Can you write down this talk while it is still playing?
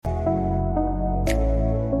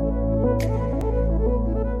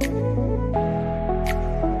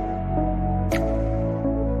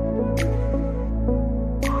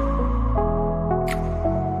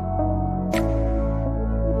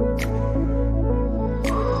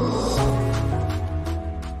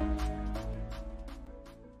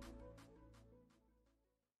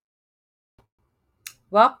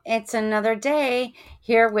Well, it's another day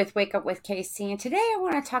here with Wake Up with Casey, and today I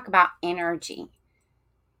want to talk about energy.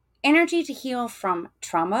 Energy to heal from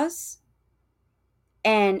traumas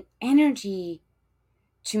and energy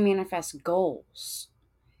to manifest goals.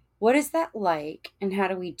 What is that like, and how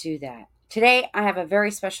do we do that? Today, I have a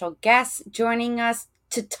very special guest joining us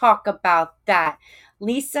to talk about that.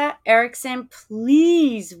 Lisa Erickson,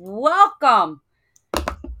 please welcome.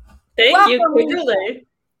 Thank you, Welcome, Lisa. Kimberly.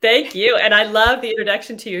 Thank you. And I love the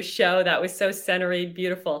introduction to your show. That was so centery,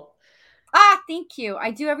 beautiful. Thank you. I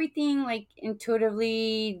do everything like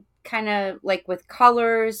intuitively, kind of like with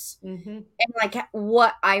colors Hmm. and like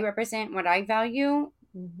what I represent, what I value,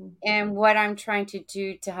 Hmm. and what I'm trying to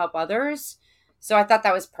do to help others. So I thought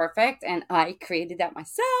that was perfect, and I created that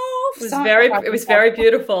myself. So I'm proud It of was myself. very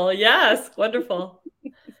beautiful. Yes, wonderful.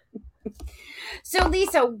 So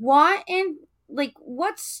Lisa,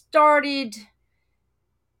 what started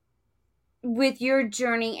with your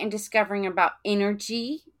journey and discovering about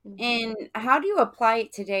energy, Mhm. and how do you apply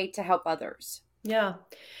it today to help others? Yeah.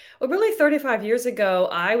 Well, really, 35 years ago,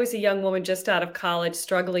 I was a young woman just out of college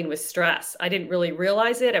struggling with stress. I didn't really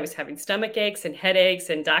realize it. I was having stomach aches and headaches,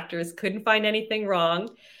 and doctors couldn't find anything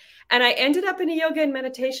wrong. And I ended up in a yoga and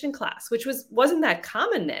meditation class, which wasn't that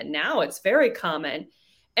common then. Now it's very common.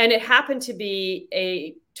 And it happened to be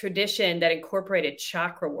a tradition that incorporated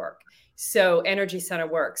chakra work. So energy center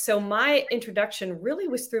work. So my introduction really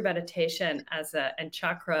was through meditation and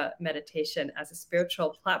chakra meditation as a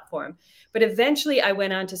spiritual platform. But eventually I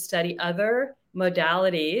went on to study other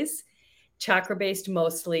modalities, chakra based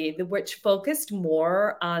mostly, which focused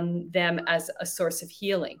more on them as a source of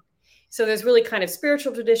healing. So there's really kind of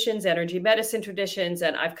spiritual traditions, energy medicine traditions,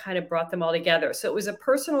 and I've kind of brought them all together. So it was a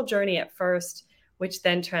personal journey at first, which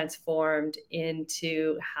then transformed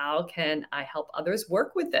into how can I help others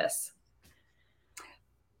work with this?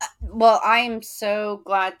 Well, I am so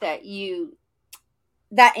glad that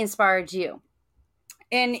inspired you.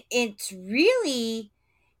 And it's really,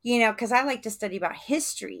 because I like to study about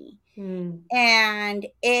history. Hmm. And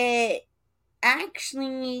it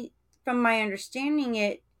actually, from my understanding,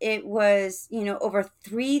 it was, over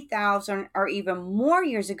 3,000 or even more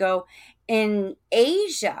years ago in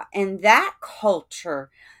Asia and that culture.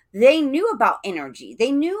 They knew about energy.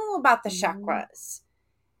 They knew about the Hmm. chakras.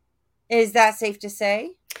 Is that safe to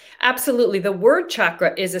say? Absolutely. The word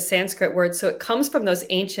chakra is a Sanskrit word. So it comes from those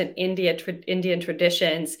ancient Indian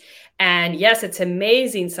traditions. And yes, it's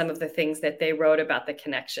amazing some of the things that they wrote about the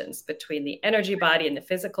connections between the energy body and the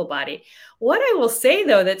physical body. What I will say,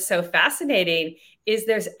 though, that's so fascinating is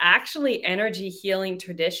there's actually energy healing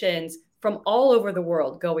traditions from all over the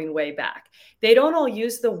world going way back. They don't all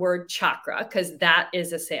use the word chakra because that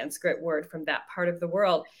is a Sanskrit word from that part of the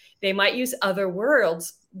world. They might use other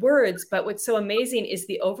words, but what's so amazing is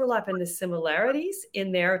the overlap and the similarities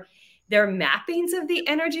in their mappings of the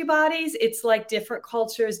energy bodies. It's like different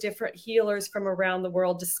cultures, different healers from around the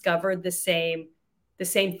world discovered the same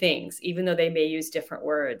things, even though they may use different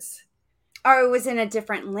words. Or it was in a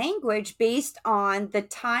different language based on the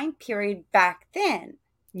time period back then.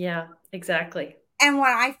 Yeah, exactly. And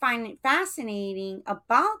what I find fascinating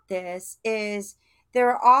about this is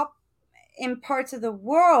they're all in parts of the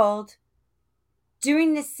world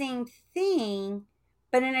doing the same thing,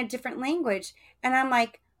 but in a different language. And I'm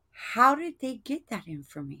like, how did they get that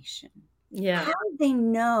information? Yeah. How did they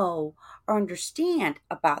know or understand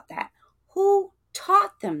about that? Who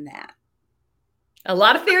taught them that? A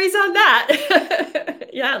lot of theories on that.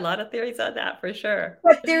 Yeah, a lot of theories on that for sure.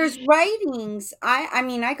 But there's writings. I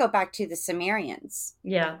mean, I go back to the Sumerians,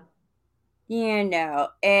 Yeah.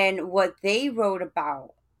 and what they wrote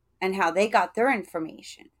about and how they got their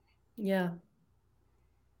information. Yeah.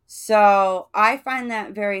 So I find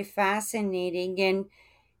that very fascinating. And,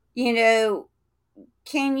 you know,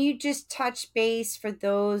 can you just touch base for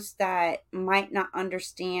those that might not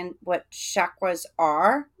understand what chakras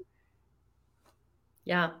are?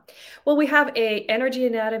 Yeah. Well, we have a energy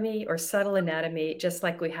anatomy or subtle anatomy, just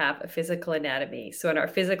like we have a physical anatomy. So in our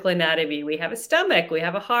physical anatomy, we have a stomach, we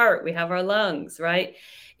have a heart, we have our lungs, right?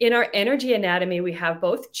 In our energy anatomy, we have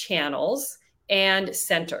both channels and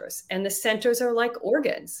centers. And the centers are like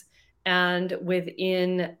organs. And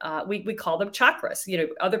we call them chakras.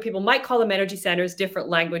 Other people might call them energy centers, different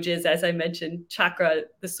languages. As I mentioned, chakra,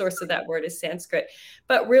 the source of that word is Sanskrit,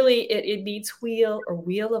 but really it means wheel or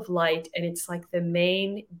wheel of light, and it's like the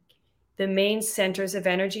main centers of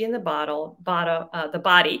energy in the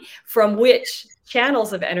body from which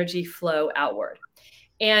channels of energy flow outward.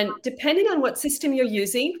 And depending on what system you're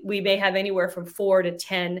using, we may have anywhere from 4 to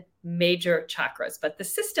 10 major chakras. But the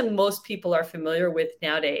system most people are familiar with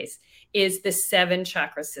nowadays is the 7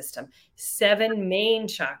 chakra system. 7 main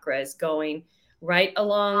chakras going right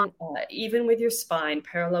along, even with your spine,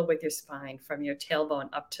 parallel with your spine, from your tailbone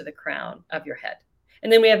up to the crown of your head.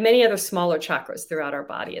 And then we have many other smaller chakras throughout our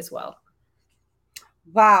body as well.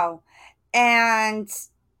 Wow. And,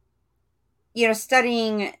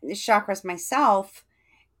 studying the chakras myself,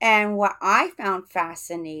 and what I found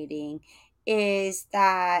fascinating is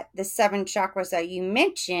that the 7 chakras that you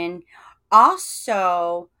mentioned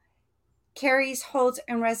also carries, holds,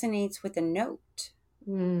 and resonates with a note.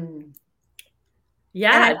 Mm. And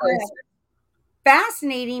I Yeah. find that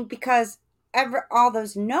fascinating because all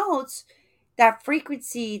those notes, that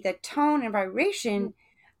frequency, the tone, and vibration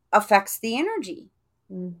affects the energy.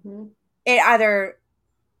 Mm-hmm. It either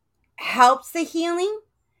helps the healing,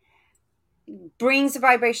 brings the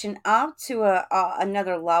vibration up to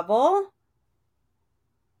another level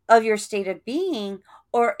of your state of being,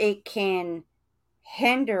 or it can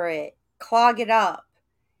hinder it, clog it up,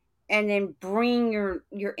 and then bring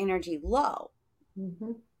your energy low.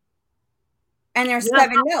 Mm-hmm. And there's Yeah.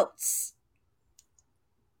 7 notes,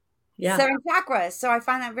 Yeah. 7 chakras. So I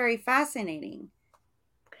find that very fascinating.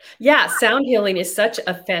 Yeah, sound healing is such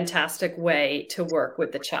a fantastic way to work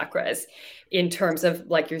with the chakras in terms of,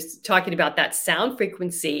 like you're talking about, that sound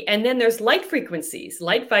frequency. And then there's light frequencies,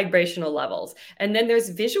 light vibrational levels. And then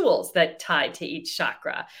there's visuals that tie to each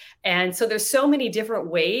chakra. And so there's so many different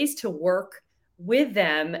ways to work with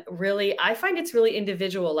them. Really, I find it's really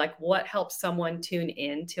individual, like what helps someone tune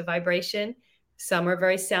in to vibration. Some are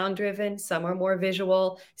very sound driven, some are more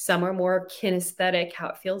visual, some are more kinesthetic, how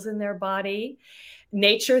it feels in their body.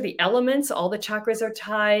 Nature, the elements, all the chakras are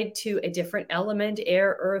tied to a different element: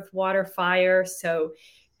 air, earth, water, fire. So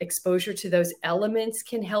exposure to those elements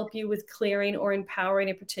can help you with clearing or empowering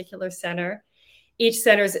a particular center. Each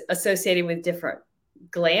center is associated with different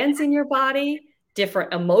glands in your body,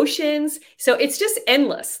 different emotions. So it's just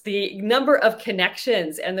endless, the number of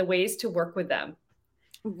connections and the ways to work with them.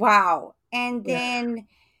 Wow. And then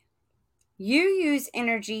you use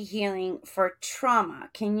energy healing for trauma.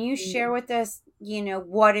 Can you share with us,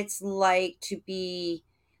 what it's like to be,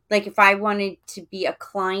 like, if I wanted to be a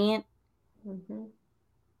client, Mm-hmm.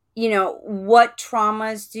 what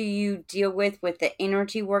traumas do you deal with the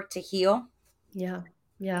energy work to heal? Yeah.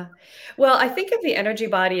 Yeah. Well, I think of the energy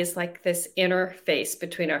body as like this interface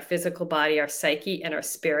between our physical body, our psyche, and our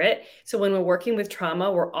spirit. So when we're working with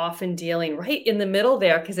trauma, we're often dealing right in the middle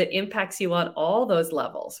there because it impacts you on all those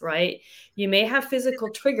levels, right? You may have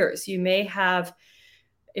physical triggers. You may have,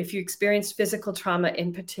 if you experienced physical trauma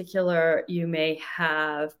in particular, you may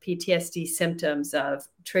have PTSD symptoms of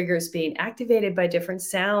triggers being activated by different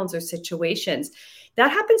sounds or situations. That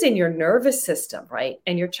happens in your nervous system, right?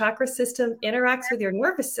 And your chakra system interacts with your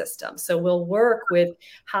nervous system. So we'll work with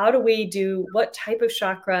what type of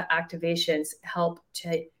chakra activations help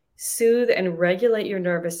to soothe and regulate your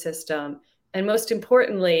nervous system. And most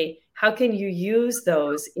importantly, how can you use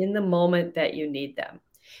those in the moment that you need them?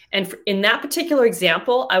 And in that particular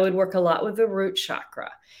example, I would work a lot with the root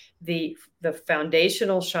chakra, the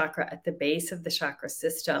foundational chakra at the base of the chakra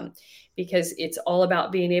system, because it's all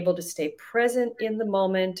about being able to stay present in the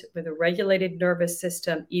moment with a regulated nervous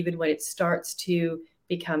system, even when it starts to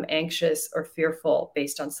become anxious or fearful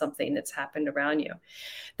based on something that's happened around you.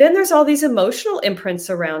 Then there's all these emotional imprints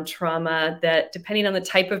around trauma that, depending on the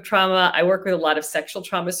type of trauma, I work with a lot of sexual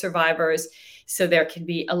trauma survivors. So there can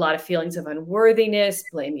be a lot of feelings of unworthiness,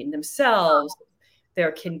 blaming themselves.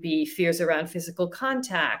 There can be fears around physical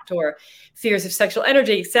contact or fears of sexual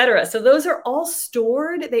energy, et cetera. So those are all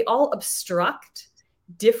stored. They all obstruct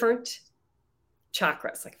different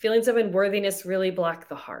chakras. Like feelings of unworthiness really block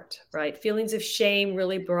the heart, right? Feelings of shame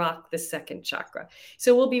really block the second chakra.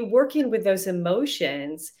 So we'll be working with those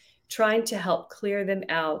emotions, trying to help clear them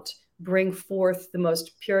out, bring forth the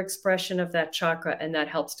most pure expression of that chakra, and that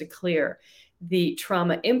helps to clear the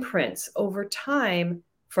trauma imprints over time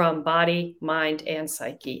from body, mind, and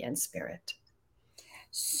psyche and spirit.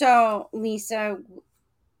 So, Lisa,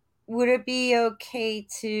 would it be okay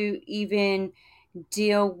to even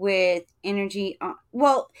deal with energy?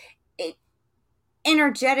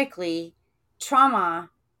 Energetically,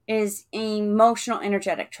 trauma is emotional,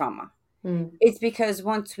 energetic trauma. It's because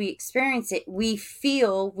once we experience it, we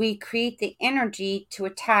create the energy to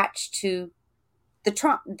attach to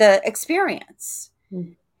the experience.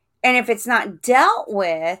 And if it's not dealt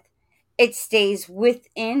with, it stays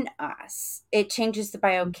within us. It changes the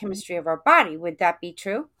biochemistry of our body. Would that be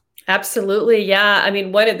true? Absolutely. Yeah. I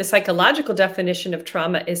mean, one of the psychological definition of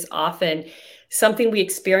trauma is often something we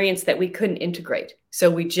experienced that we couldn't integrate. So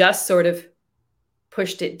we just sort of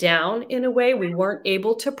pushed it down in a way. We weren't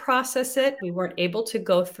able to process it. We weren't able to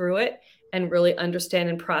go through it and really understand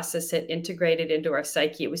and process it, integrate it into our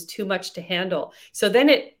psyche. It was too much to handle. So then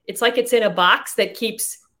it's like it's in a box that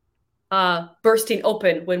keeps bursting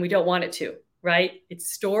open when we don't want it to, right?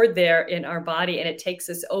 It's stored there in our body and it takes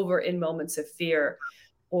us over in moments of fear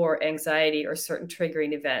or anxiety or certain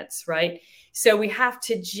triggering events, right? So we have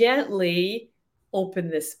to gently open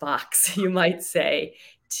this box, you might say,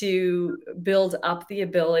 to build up the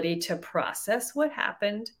ability to process what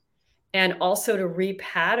happened and also to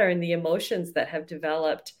repattern the emotions that have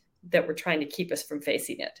developed that were trying to keep us from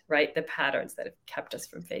facing it, right? The patterns that have kept us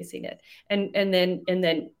from facing it. And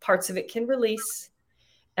then parts of it can release,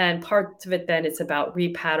 and parts of it then it's about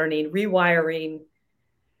repatterning, rewiring,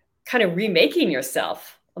 kind of remaking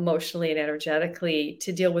yourself emotionally and energetically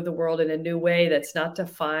to deal with the world in a new way that's not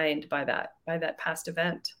defined by that past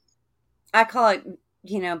event. I call it,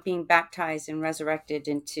 being baptized and resurrected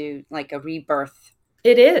into like a rebirth.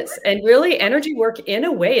 It is. And really, energy work in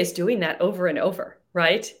a way is doing that over and over,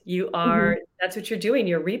 right? Mhm. That's what you're doing.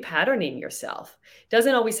 You're repatterning yourself.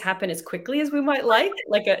 Doesn't always happen as quickly as we might like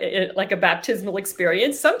a baptismal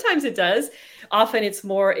experience. Sometimes it does. Often it's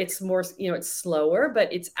more, it's slower,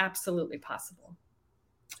 but it's absolutely possible.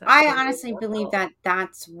 It's I absolutely honestly believe possible. that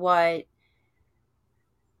that's what,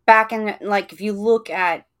 back in, like, if you look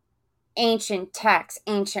at ancient texts,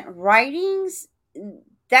 ancient writings,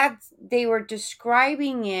 that they were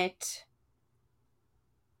describing it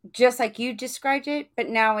just like you described it, but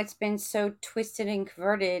now it's been so twisted and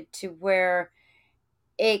converted to where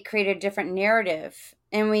it created a different narrative,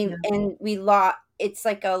 and Yeah. we lost. It's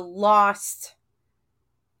like a lost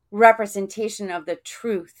representation of the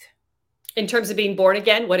truth. In terms of being born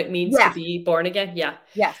again, what it means to Yeah. be born again. Yeah.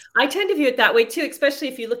 Yes. I tend to view it that way too, especially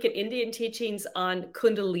if you look at Indian teachings on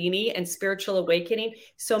Kundalini and spiritual awakening.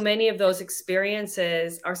 So many of those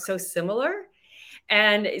experiences are so similar.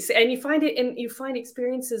 And you find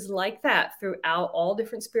experiences like that throughout all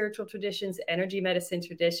different spiritual traditions, energy medicine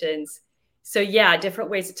traditions. So yeah, different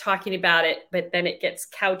ways of talking about it, but then it gets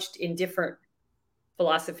couched in different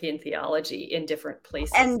philosophy and theology in different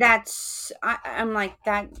places. And I'm like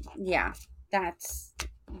that. Yeah, that's,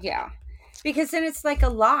 yeah, because then it's like a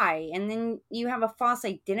lie, and then you have a false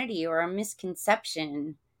identity or a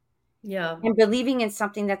misconception Yeah. and believing in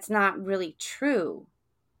something that's not really true,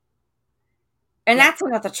 and Yeah. that's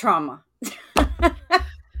another trauma.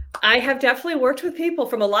 I have definitely worked with people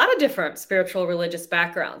from a lot of different spiritual religious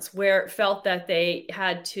backgrounds where it felt that they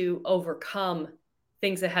had to overcome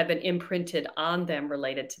things that had been imprinted on them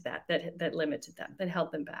related to that limited them, that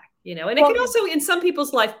held them back, And it Well, can also, in some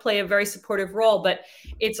people's life, play a very supportive role, but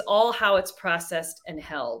it's all how it's processed and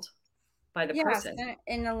held by the yes, person.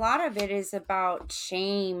 and a lot of it is about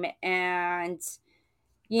shame, and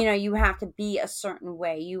you have to be a certain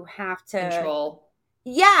way. You have to, Control.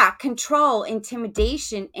 yeah, control,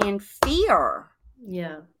 intimidation, and fear.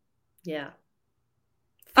 Yeah. Yeah.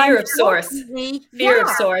 Fear of source. Unfortunately, Fear of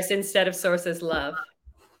yeah. source instead of source as love.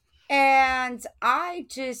 And I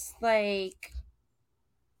just like,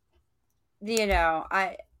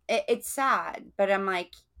 it's sad, but I'm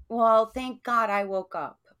like, well, thank God I woke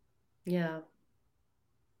up. Yeah.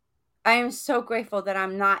 I am so grateful that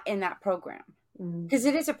I'm not in that program, Mm. because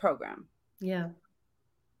it is a program. Yeah.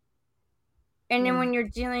 And then Yeah. when you're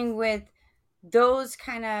dealing with those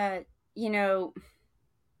kind of, you know,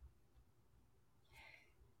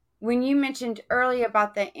 when you mentioned earlier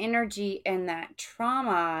about the energy and that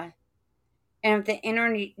trauma, and if the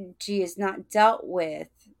energy is not dealt with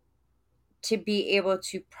to be able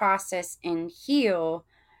to process and heal,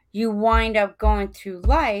 you wind up going through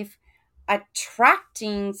life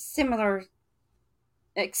attracting similar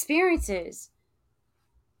experiences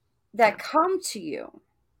that Yeah. come to you.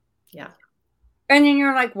 Yeah. And then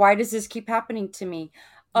you're like, why does this keep happening to me?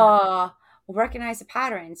 Yeah. Recognize a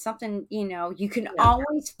pattern. Something, you can Yeah.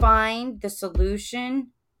 always find the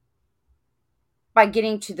solution by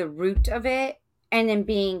getting to the root of it and then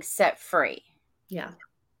being set free. Yeah.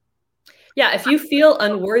 Yeah, if you feel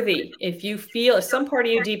unworthy, if some part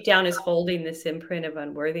of you deep down is holding this imprint of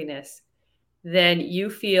unworthiness, then you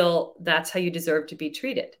feel that's how you deserve to be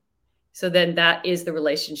treated. So then that is the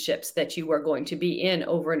relationships that you are going to be in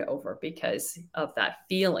over and over because of that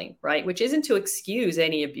feeling, right? Which isn't to excuse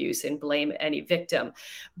any abuse and blame any victim,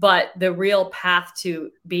 but the real path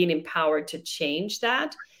to being empowered to change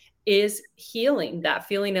that is healing that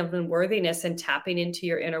feeling of unworthiness and tapping into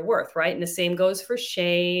your inner worth, right? And the same goes for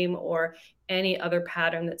shame or any other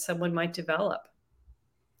pattern that someone might develop.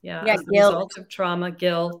 Yeah, Yeah, as the guilt. result of trauma,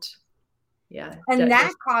 guilt. Yeah. And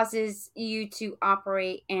that causes you to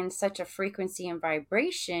operate in such a frequency and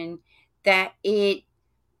vibration that it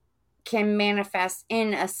can manifest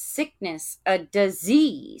in a sickness, a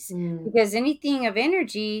disease, Mm. because anything of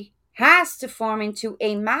energy has to form into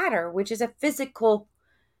a matter, which is a physical.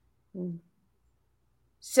 Mm.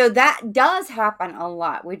 So that does happen a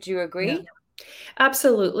lot. Would you Yeah. agree?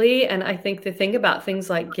 Absolutely. And I think the thing about things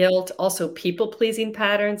like guilt, also people pleasing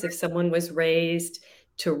patterns, if someone was raised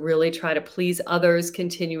to really try to please others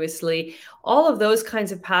continuously, all of those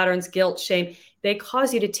kinds of patterns, guilt, shame, they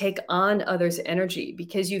cause you to take on others' energy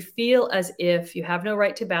because you feel as if you have no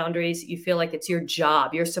right to boundaries. You feel like it's your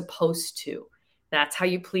job. You're supposed to. That's how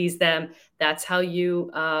you please them. That's how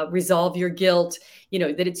you resolve your guilt,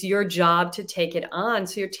 that it's your job to take it on.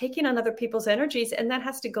 So you're taking on other people's energies, and that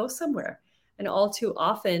has to go somewhere. And all too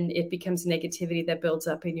often, it becomes negativity that builds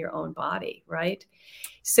up in your own body, right?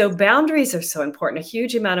 So boundaries are so important. A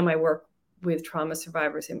huge amount of my work with trauma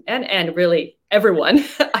survivors and really everyone,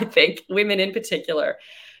 I think, women in particular,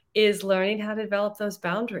 is learning how to develop those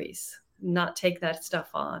boundaries, not take that stuff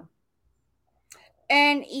on.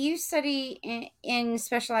 And you study in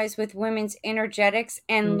specialize with women's energetics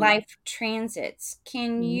and Mm. life transits.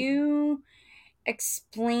 Can Mm. you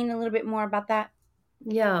explain a little bit more about that?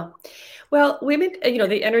 Yeah. Well, women,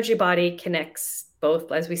 the energy body connects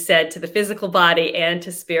both, as we said, to the physical body and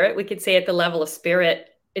to spirit. We could say at the level of spirit,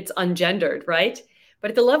 it's ungendered, right?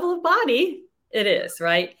 But at the level of body, it is,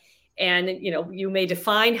 right? And you may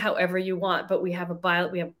define however you want, but we have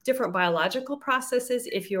different biological processes.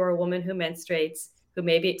 If you're a woman who menstruates, who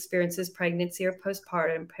maybe experiences pregnancy or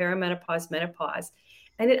postpartum, perimenopause, menopause,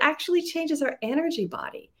 and it actually changes our energy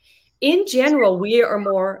body. In general, we are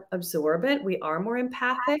more absorbent, we are more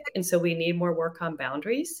empathic, and so we need more work on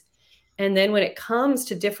boundaries. And then when it comes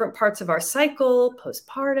to different parts of our cycle,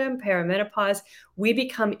 postpartum, perimenopause, we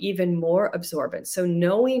become even more absorbent. So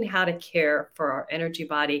knowing how to care for our energy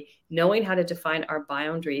body, knowing how to define our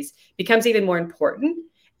boundaries becomes even more important.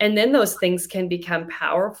 And then those things can become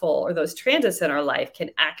powerful, or those transits in our life can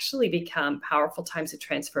actually become powerful times of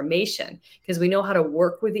transformation because we know how to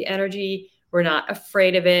work with the energy. We're not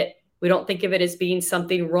afraid of it. We don't think of it as being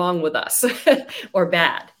something wrong with us or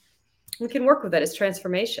bad. We can work with it as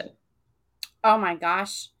transformation. Oh my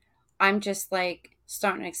gosh. I'm just like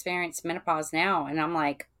starting to experience menopause now. And I'm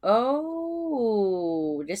like,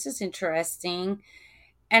 oh, this is interesting.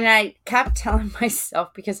 And I kept telling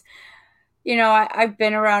myself because, I've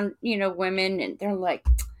been around, women and they're like,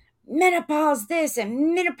 menopause this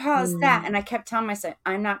and menopause that. Mm, And I kept telling myself,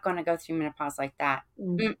 I'm not going to go through menopause like that.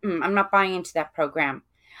 mm, I'm not buying into that program.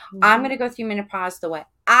 I'm going mhm, to go through menopause the way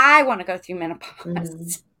I want to go through mm,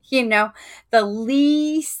 menopause. The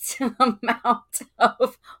least amount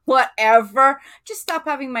of whatever. Just stop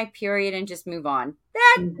having my period and just move on.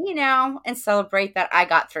 mm. And celebrate that I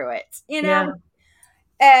got through it. Yeah.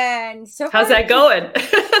 And so far, How's that going?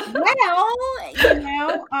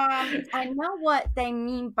 I know what they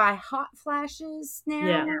mean by hot flashes now.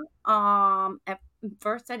 Yeah. At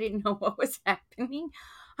first I didn't know what was happening.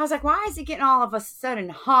 I was like, why is it getting all of a sudden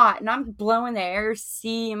hot? And I'm blowing the air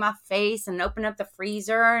in my face and open up the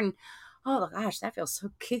freezer and oh gosh, that feels so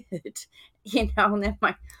good. And then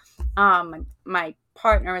my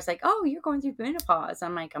partner was like, oh, you're going through menopause.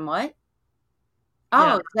 I'm like, I'm what?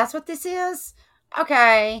 Yeah. Oh, that's what this is?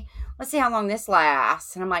 Okay. Let's see how long this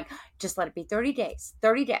lasts. And I'm like, just let it be 30 days.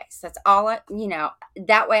 30 days. That's all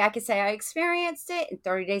that way I could say I experienced it and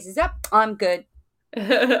 30 days is up. I'm good.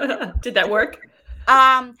 Did that work?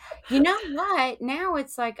 You know what? Now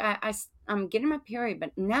it's like I'm getting my period,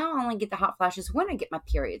 but now I only get the hot flashes when I get my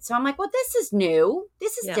period. So I'm like, well, this is new.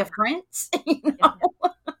 This is Yeah. different. Yeah.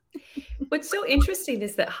 What's so interesting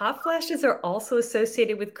is that hot flashes are also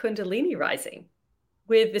associated with Kundalini rising,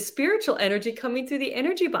 with the spiritual energy coming through the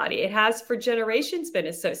energy body. It has for generations been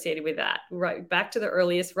associated with that, right back to the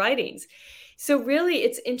earliest writings. So, really,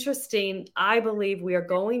 it's interesting. I believe we are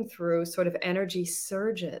going through sort of energy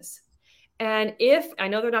surges. And if I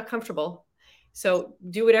know they're not comfortable, so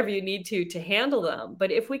do whatever you need to handle them.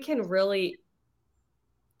 But if we can really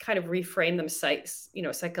kind of reframe them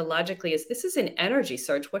psychologically as this is an energy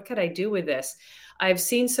surge. What could I do with this? I've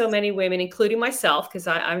seen so many women, including myself, because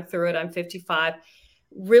I'm through it, I'm 55,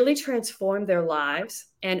 really transform their lives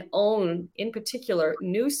and own, in particular,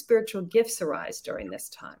 new spiritual gifts arise during this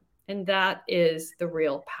time. And that is the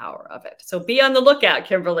real power of it. So be on the lookout,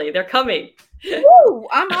 Kimberly. They're coming. Woo!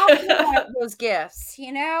 I'm all for those gifts.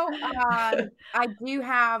 I do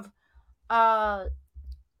have uh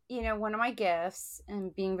one of my gifts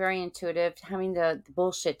and being very intuitive, having the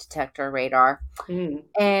bullshit detector radar. Mm,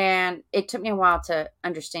 And it took me a while to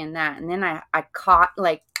understand that. And then I caught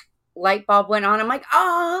like light bulb went on. I'm like,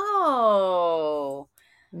 oh,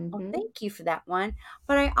 well, Hmm. thank you for that one.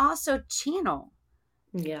 But I also channel.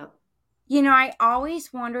 Yeah. I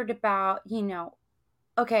always wondered about,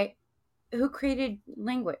 okay, who created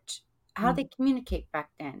language? How they Mm. communicate back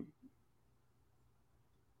then?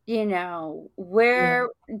 Yeah. Where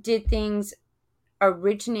did things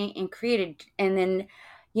originate and created? And then,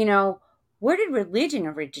 you know, where did religion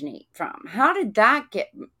originate from? How did that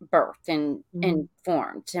get birthed and Mm.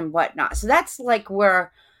 formed and whatnot? So that's like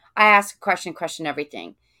where I ask a question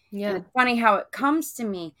everything. And Yeah. it's funny how it comes to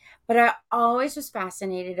me, but I always was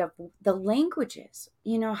fascinated of the languages.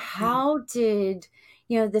 Yeah. How did,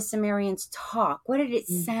 the Sumerians talk? What did it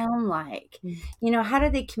Mm. sound like? Mm. How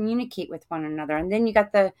did they communicate with one another? And then you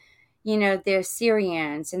got the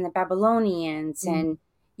Assyrians and the Babylonians, Mm.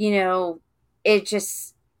 and, it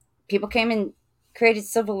just, people came and created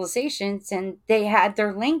civilizations and they had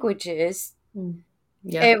their languages. Mm.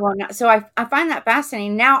 Yeah. It will not, so I find that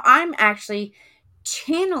fascinating. Now I'm actually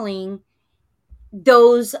channeling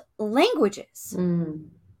those languages. Mm.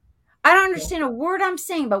 I don't Yeah. understand a word I'm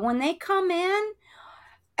saying, but when they come in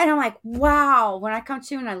and I'm like, wow, when I come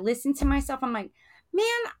to and I listen to myself, I'm like, man,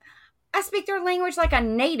 I speak their language like a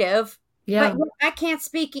native, but Yeah. yet I can't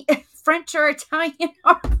speak French or Italian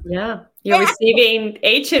or Yeah. You're Spanish. receiving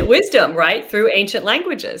ancient wisdom, right? Through ancient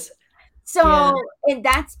languages. Yeah. So, and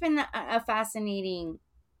that's been a fascinating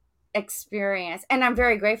experience. And I'm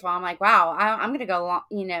very grateful. I'm like, wow, I'm going to go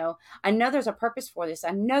along. I know there's a purpose for this.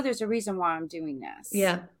 I know there's a reason why I'm doing this.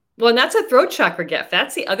 Yeah. Well, and that's a throat chakra gift.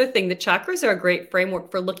 That's the other thing. The chakras are a great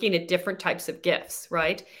framework for looking at different types of gifts,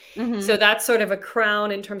 right? So Hmm. that's sort of a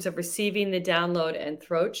crown in terms of receiving the download, and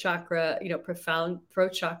throat chakra, profound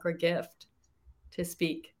throat chakra gift to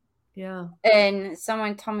speak. Yeah. And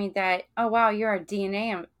someone told me that, oh, wow, you're a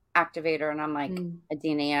DNA activator. And I'm like, Mm. a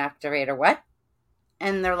DNA activator, what?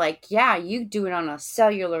 And they're like, yeah, you do it on a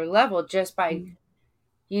cellular level just by Mm.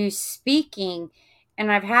 you speaking.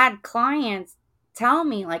 And I've had clients tell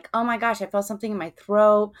me, like, oh my gosh, I felt something in my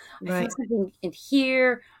throat. I feel Right. something in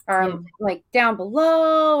here, or Yeah. like down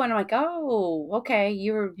below. And I'm like, oh, okay,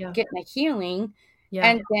 you're Yeah. getting a healing Yeah.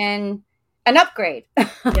 and then an upgrade.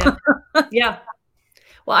 Yeah. Yeah.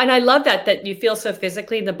 Well, and I love that you feel so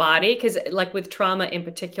physically in the body, because like with trauma in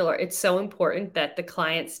particular, it's so important that the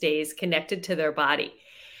client stays connected to their body.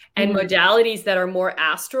 And Mhm. modalities that are more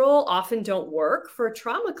astral often don't work for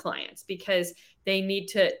trauma clients, because may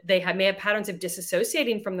have patterns of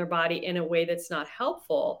disassociating from their body in a way that's not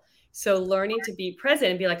helpful. So learning to be present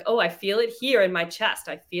and be like, oh, I feel it here in my chest.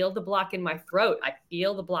 I feel the block in my throat. I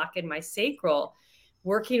feel the block in my sacral.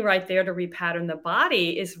 Working right there to repattern the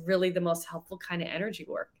body is really the most helpful kind of energy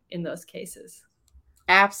work in those cases.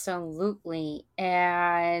 Absolutely.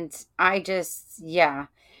 And I just, yeah.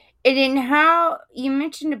 And in how you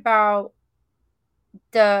mentioned about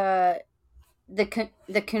the the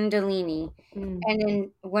kundalini, Mm. and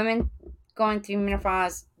then women going through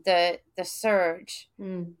menopause, the surge,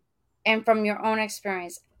 Mm. and from your own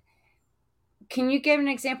experience, can you give an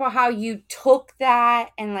example how you took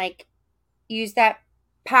that and like use that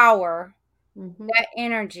power, Mhm. that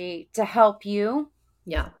energy to help you?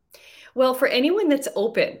 Yeah. Well, for anyone that's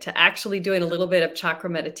open to actually doing a little bit of chakra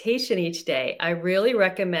meditation each day, I really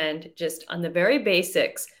recommend, just on the very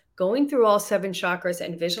basics, going through all seven chakras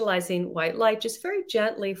and visualizing white light just very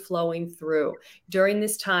gently flowing through during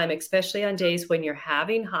this time, especially on days when you're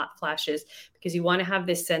having hot flashes, because you want to have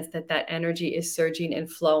this sense that that energy is surging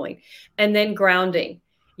and flowing. And then grounding.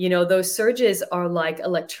 Those surges are like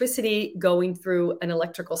electricity going through an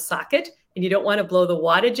electrical socket, and you don't want to blow the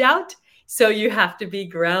wattage out. So you have to be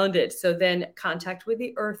grounded. So then contact with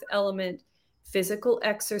the earth element, physical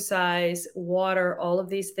exercise, water, all of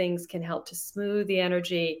these things can help to smooth the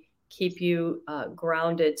energy, keep you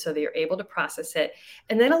grounded so that you're able to process it.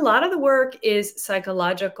 And then a lot of the work is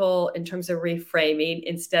psychological in terms of reframing.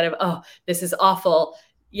 Instead of, oh, this is awful.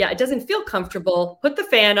 Yeah, it doesn't feel comfortable. Put the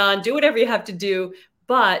fan on, do whatever you have to do.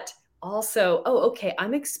 But also, oh, okay,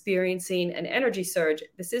 I'm experiencing an energy surge.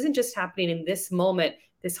 This isn't just happening in this moment,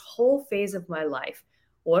 this whole phase of my life.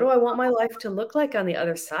 What do I want my life to look like on the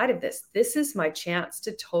other side of this? This is my chance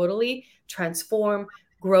to totally transform,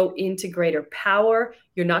 grow into greater power.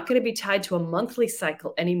 You're not going to be tied to a monthly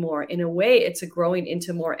cycle anymore. In a way, it's a growing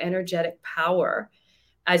into more energetic power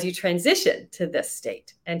as you transition to this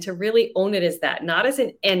state, and to really own it as that, not as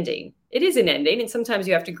an ending. It is an ending, and sometimes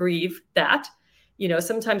you have to grieve that.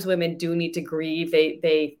 Sometimes women do need to grieve.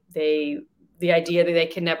 The idea that they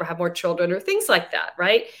can never have more children or things like that,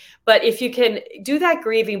 right? But if you can do that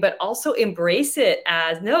grieving, but also embrace it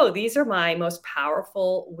as, no, these are my most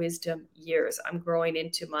powerful wisdom years. I'm growing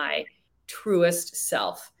into my truest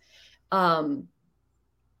self. Um,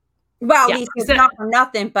 Well, yeah. Lisa, it's not for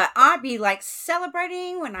nothing, but I'd be like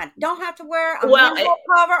celebrating when I don't have to wear a Well, manhole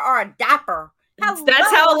cover or a diaper. that's how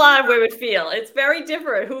a Hello. lot of women feel. It's very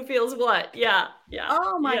different who feels what. Yeah, yeah,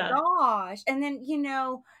 Oh my yeah. gosh. And then, It's a you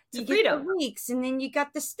get the freedom. leaks and then you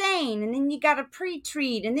got the stain and then you got to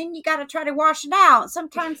pre-treat and then you got to try to wash it out.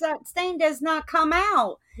 Sometimes that stain does not come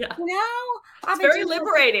out. Yeah. You know, I It's bet very you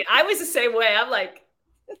liberating. I was the same way. I'm like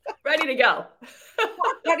ready to go.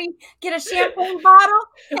 gotta get a shampoo bottle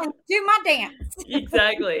and do my dance.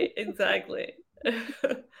 Exactly. Exactly.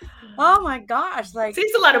 Oh my gosh. Like,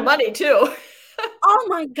 Seems a lot of money too. oh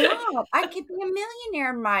my God. I could be a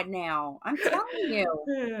millionaire right now. I'm telling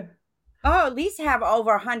you. Oh, at least have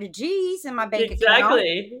over 100 G's in my bank account.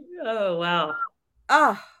 Exactly. Oh, wow.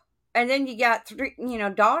 Oh, and then you got three,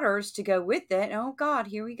 daughters to go with it. Oh God,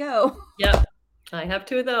 here we go. Yep. I have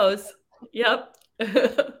two of those. Yep.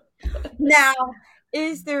 Now,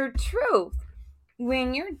 is there truth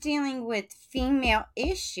when you're dealing with female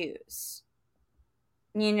issues?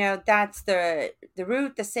 That's the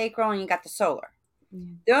root, the sacral, and you got the solar.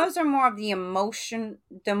 Those are more of the emotional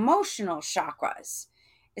chakras,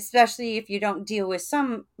 especially if you don't deal with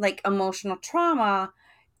some like emotional trauma.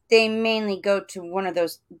 They mainly go to one of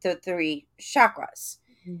the three chakras.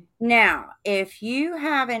 Now, if you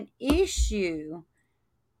have an issue,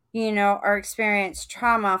 or experience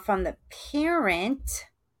trauma from the parent,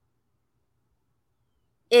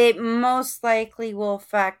 it most likely will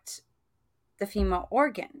affect the female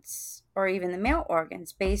organs or even the male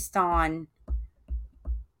organs based on,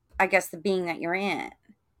 I guess, the being that you're in.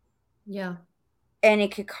 Yeah. And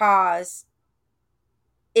it can cause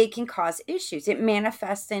issues. It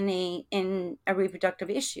manifests in a reproductive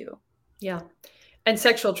issue. Yeah. And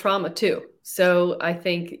sexual trauma too. So I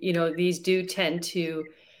think, these do tend to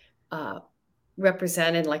uh,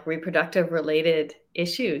 represent in like reproductive related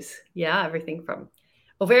issues. Yeah. Everything from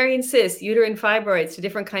ovarian cysts, uterine fibroids to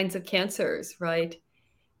different kinds of cancers, right?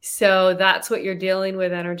 So that's what you're dealing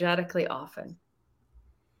with energetically often,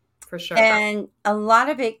 for sure. And a lot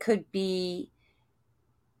of it could be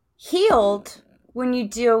healed when you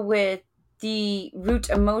deal with the root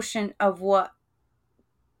emotion of what,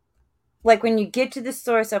 like when you get to the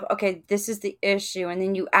source of, okay, this is the issue, and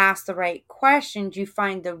then you ask the right questions, you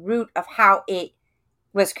find the root of how it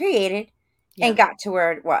was created Yeah. and got to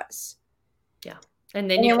where it was. Yeah. And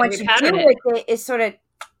then And you then can once you deal repattern it. with it, it sort of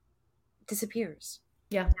disappears.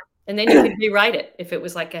 Yeah. And then you can rewrite it if it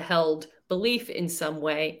was like a held belief in some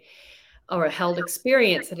way or a held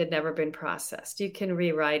experience that had never been processed. You can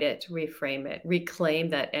rewrite it, reframe it, reclaim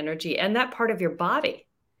that energy and that part of your body.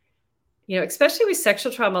 Especially with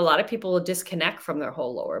sexual trauma, a lot of people will disconnect from their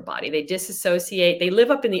whole lower body. They disassociate. They live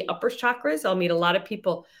up in the upper chakras. I'll meet a lot of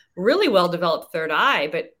people really well developed third eye,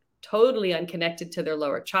 but totally unconnected to their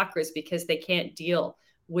lower chakras because they can't deal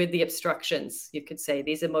with the obstructions, you could say,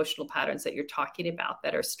 these emotional patterns that you're talking about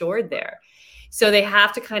that are stored there. So they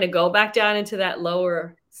have to kind of go back down into that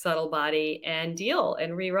lower subtle body and deal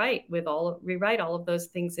and rewrite all of those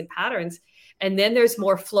things and patterns. And then there's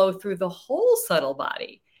more flow through the whole subtle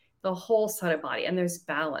body, and there's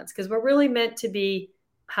balance because we're really meant to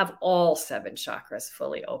have all seven chakras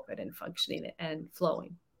fully open and functioning and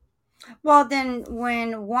flowing. Well, then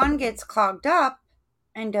when one gets clogged up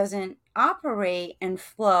and doesn't operate and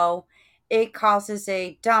flow, it causes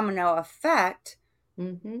a domino effect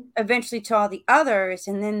eventually to all the others.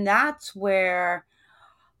 And then that's where,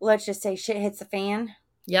 let's just say, shit hits the fan.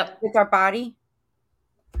 Yep. With our body.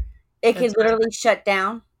 It can literally shut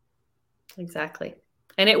down. Exactly.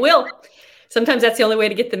 And it will. Sometimes that's the only way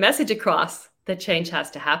to get the message across that change has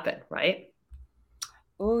to happen, right?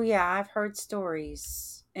 Oh, yeah. I've heard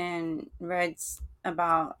stories and read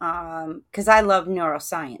about, because I love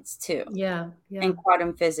neuroscience too. Yeah. And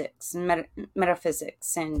quantum physics and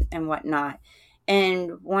metaphysics and whatnot.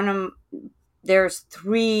 And there's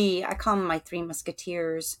three, I call them my three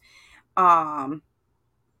musketeers.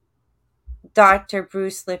 Dr.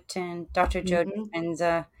 Bruce Lipton, Dr. Joe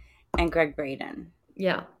Dispenza, and Greg Braden.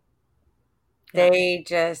 Yeah. They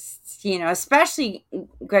just, especially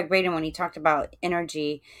Greg Braden when he talked about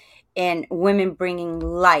energy and women bringing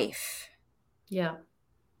life. Yeah.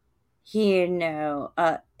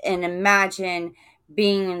 And imagine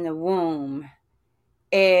being in the womb.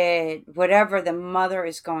 Whatever the mother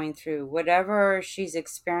is going through, whatever she's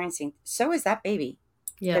experiencing, so is that baby.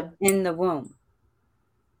 Yeah. In the womb.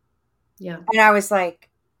 Yeah. And I was like,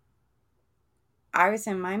 I was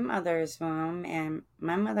in my mother's womb and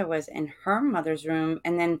my mother was in her mother's room.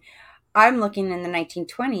 And then I'm looking in the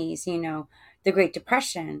 1920s, the Great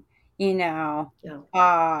Depression,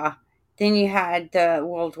 Then you had the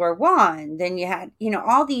World War One. Then you had,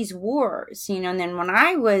 all these wars, and then when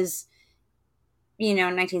I was,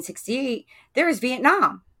 1968, there was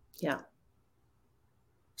Vietnam. Yeah.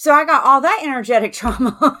 So I got all that energetic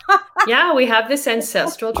trauma. Yeah, we have this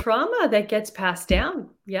ancestral trauma that gets passed down.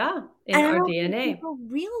 Yeah, in And I our don't think DNA. people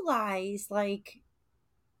realize, like,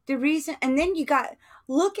 the reason. And then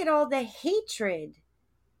look at all the hatred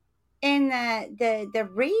and the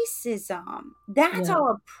racism. That's Yeah, all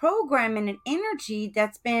a program and an energy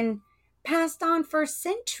that's been passed on for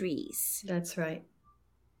centuries. that's right.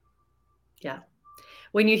 Yeah.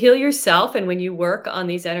 When you heal yourself and when you work on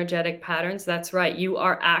these energetic patterns, that's right. You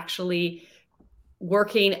are actually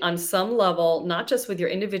working on some level, not just with your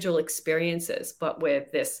individual experiences, but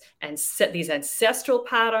with these ancestral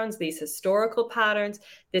patterns, these historical patterns,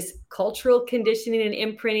 this cultural conditioning and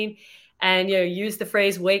imprinting. And use the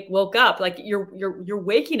phrase woke up. Like you're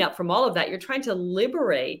waking up from all of that. You're trying to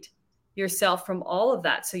liberate yourself from all of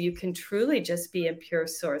that so you can truly just be in pure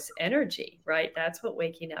source energy, right? That's what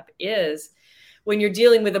waking up is. When you're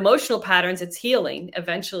dealing with emotional patterns, it's healing.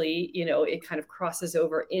 Eventually, it kind of crosses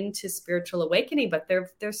over into spiritual awakening, but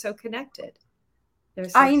they're so connected. They're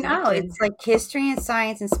so I know. connected. It's like history and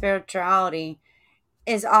science and spirituality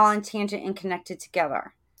is all in tangent and connected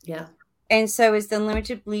together. Yeah. And so is the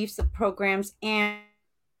limited beliefs, the programs, and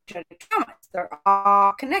traumas. They're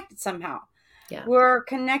all connected somehow. Yeah. We're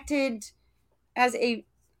connected as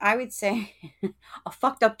I would say, a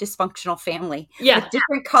fucked up dysfunctional family Yeah. with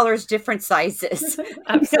different colors, different sizes.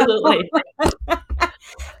 Absolutely.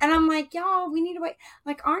 And I'm like, y'all, we need to wait.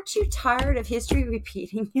 Like, aren't you tired of history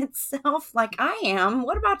repeating itself? Like I am.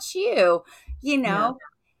 What about you? Yeah.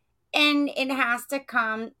 And it has to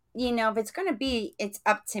come, if it's going to be, it's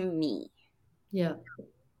up to me. Yeah.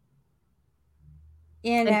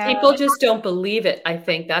 You And know, people just don't believe it. I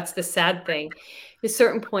think that's the sad thing. At a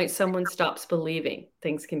certain point, someone stops believing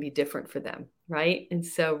things can be different for them, right? And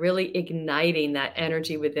so, really igniting that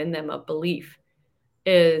energy within them of belief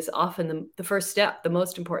is often the first step, the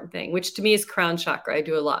most important thing, which to me is crown chakra. I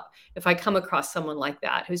do a lot. If I come across someone like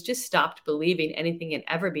that who's just stopped believing anything can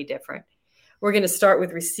ever be different, we're going to start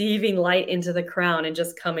with receiving light into the crown and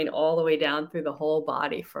just coming all the way down through the whole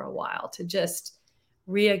body for a while to just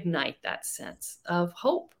reignite that sense of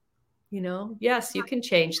hope. Yes, you can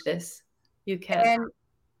change this. You can.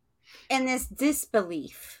 and this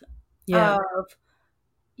disbelief Yeah. of,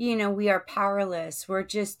 we are powerless. We're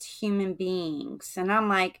just human beings. And I'm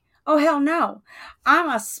like, oh, hell no. I'm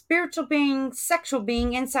a spiritual being, sexual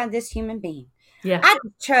being inside this human being. Yeah. I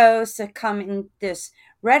chose to come in this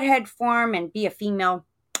redhead form and be a female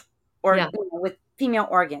or with female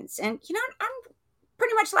organs. And, I'm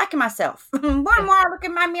pretty much liking myself. More and more I look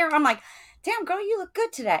in my mirror, I'm like, damn, girl, you look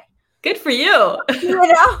good today. Good for you.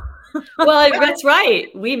 Well, that's right.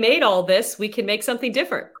 We made all this. We can make something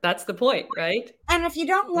different. That's the point, right? And if you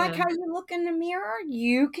don't like how you look in the mirror,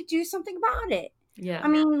 you could do something about it. Yeah. I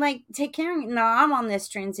mean, like, take care of me. No, I'm on this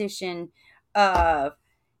transition of,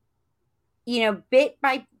 bit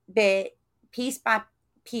by bit, piece by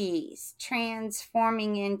piece,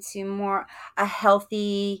 transforming into more a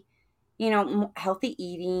healthy, healthy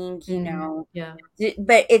eating, Yeah.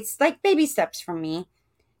 But it's like baby steps for me.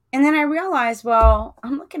 And then I realized, well,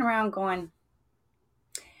 I'm looking around going,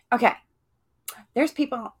 okay, there's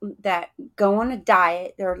people that go on a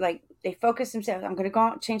diet. They're like, they focus themselves. I'm going to go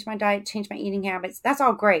out, change my diet, change my eating habits. That's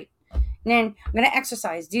all great. And then I'm going to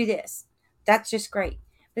exercise, do this. That's just great.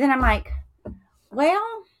 But then I'm like,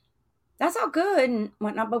 well, that's all good and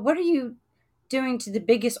whatnot. But what are you doing to the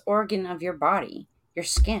biggest organ of your body, your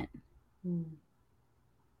skin?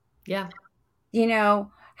 Yeah.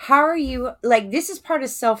 How are you, like, this is part of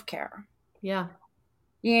self-care. Yeah.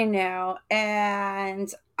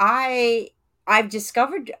 And I've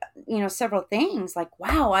discovered, several things like,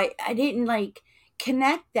 wow, I didn't like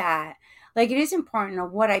connect that. Like, it is important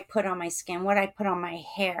of what I put on my skin, what I put on my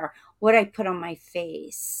hair, what I put on my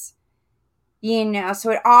face, so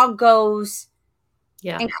it all goes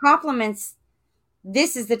and complements.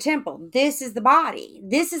 This is the temple. This is the body.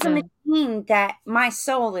 This is a machine that my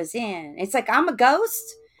soul is in. It's like I'm a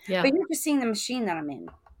ghost, but you're just seeing the machine that I'm in.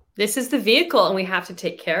 This is the vehicle and we have to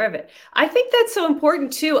take care of it. I think that's so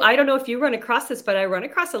important too. I don't know if you run across this, but I run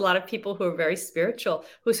across a lot of people who are very spiritual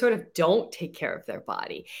who sort of don't take care of their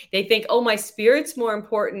body. They think, oh, my spirit's more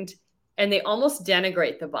important, and they almost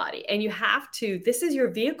denigrate the body. And you have to, this is your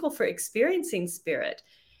vehicle for experiencing spirit.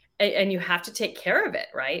 And you have to take care of it,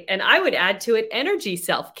 right? And I would add to it energy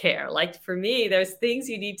self-care. Like for me, there's things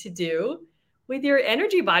you need to do with your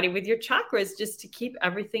energy body, with your chakras, just to keep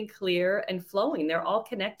everything clear and flowing. They're all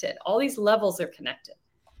connected. All these levels are connected.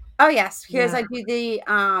 Oh yes, because Yeah. I do the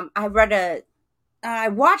I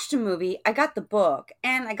watched a movie, I got the book,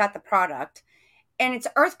 and I got the product, and it's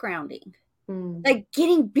earth grounding. Mm. Like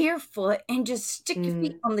getting barefoot and just stick your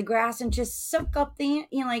feet Mm. on the grass and just soak up the,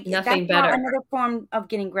 like that's Nothing how better. another form of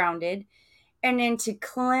getting grounded. And then to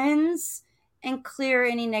cleanse and clear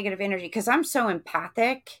any negative energy because I'm so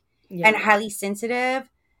empathic and Yeah. highly sensitive,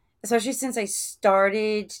 especially since I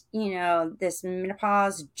started, this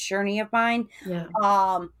menopause journey of mine. Yeah.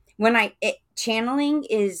 When channeling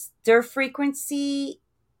is their frequency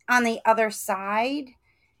on the other side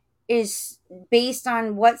is based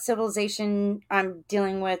on what civilization I'm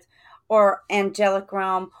dealing with, or angelic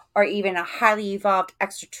realm, or even a highly evolved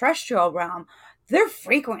extraterrestrial realm. Their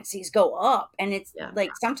frequencies go up, and it's Yeah.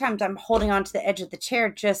 like sometimes I'm holding on to the edge of the chair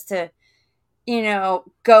just to,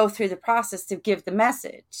 go through the process to give the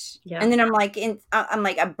message. Yeah. And then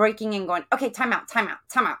I'm breaking and going, okay, time out, time out,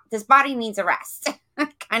 time out. This body needs a rest,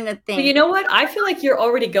 kind of But thing. you know what? I feel like you're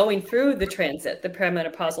already going through the transit, the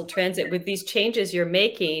perimenopausal transit, with these changes you're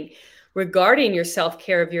making regarding your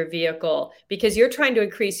self-care of your vehicle, because you're trying to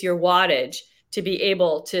increase your wattage to be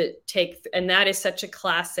able to take, and that is such a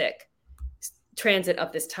classic transit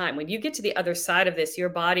of this time. When you get to the other side of this, your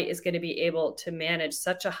body is going to be able to manage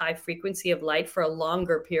such a high frequency of light for a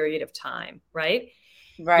longer period of time, right?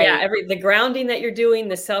 Yeah, Right. the grounding that you're doing,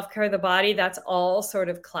 the self-care of the body, that's all sort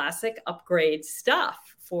of classic upgrade stuff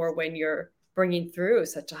for when you're bringing through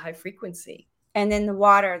such a high frequency. And then the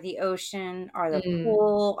water, the ocean, or the Mm,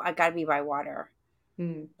 pool, I got to be by water.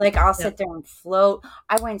 mm, Like, I'll yeah. sit there and float.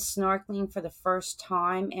 I went snorkeling for the first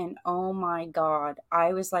time, and oh my God,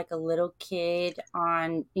 I was like a little kid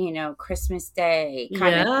on, Christmas Day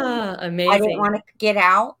kind of thing. Yeah, I didn't amazing. want to get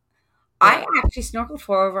out. I Yeah, actually snorkeled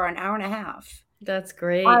for over an hour and a half. that's I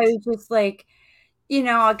great. was just like,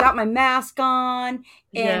 I got my mask on and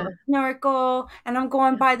Yeah. my snorkel, and I'm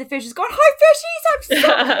going by the fishes, going, "Hi, fishies! I'm so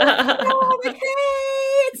I'm like,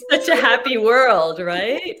 hey, it's Such a me." happy world,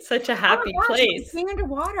 right? Such a Oh happy my gosh, just place. being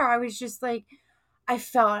underwater, I was just like, I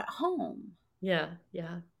felt at home. Yeah,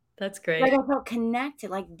 yeah. That's Like, great. I felt connected.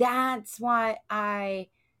 Like, that's why I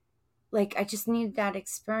just needed that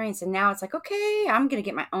experience. And now it's like, okay, I'm gonna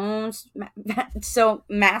get my own mass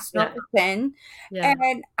Yeah, snorkel fin, yeah.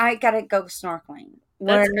 and I gotta go snorkeling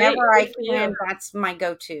That's great. whenever Good I for can. you. That's my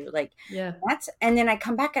go-to. Like, Yeah. and then I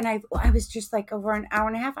come back and I was just like over an hour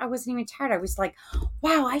and a half. I wasn't even tired. I was like,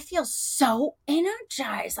 wow, I feel so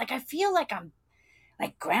energized. Like, I feel like I'm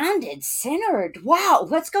like grounded, centered. Wow,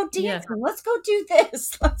 let's go Yeah. dancing. Let's go do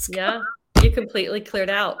this. Let's go. Yeah. You completely cleared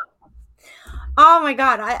out. Oh my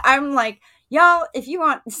God. I'm like, y'all, if you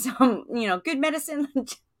want some, good medicine,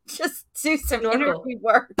 just do some Snorkel. energy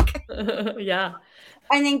work Yeah.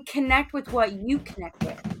 and then connect with what you connect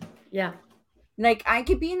with. Yeah. Like, I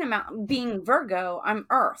could be in the mountain, being Virgo, I'm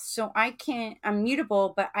Earth. So I'm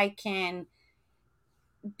mutable, but I can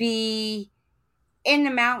be in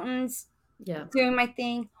the mountains Yeah. doing my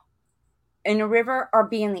thing, in a river, or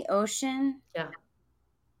be in the ocean, Yeah.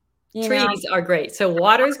 you know? Trees are great. So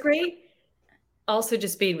water is great. Also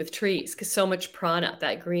just being with trees, because so much prana,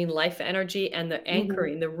 that green life energy, and the Mhm.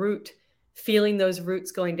 anchoring, the root, feeling those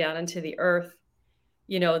roots going down into the earth,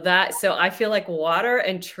 that. So I feel like water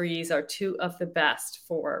and trees are two of the best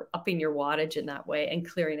for upping your wattage in that way and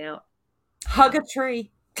clearing out. Hug Yeah. a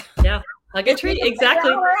tree. Yeah. Like a If you tree. can put your arm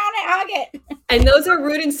Exactly. around it, hug it. And those are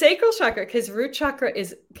root and sacral chakra, because root chakra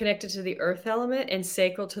is connected to the earth element and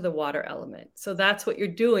sacral to the water element. So that's what you're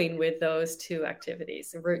doing with those two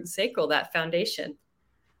activities, the root and sacral, that foundation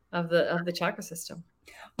of the chakra system.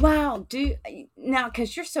 Wow, now,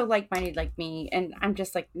 because you're so like-minded like me, and I'm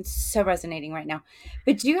just like so resonating right now.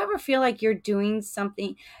 But do you ever feel like like you're doing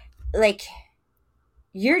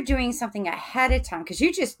something ahead of time? Because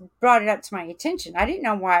you just brought it up to my attention. I didn't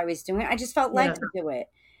know why I was doing it. I just felt led Yeah. to do it.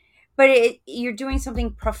 But you're doing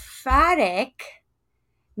something prophetic,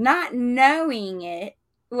 not knowing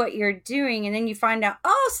what you're doing, and then you find out,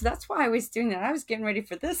 oh, so that's why I was doing that. I was getting ready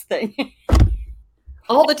for this thing.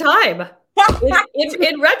 All the time.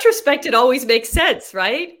 In retrospect, it always makes sense,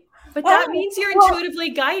 right? But that Oh, means you're well,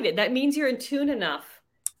 intuitively guided. That means you're in tune enough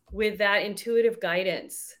with that intuitive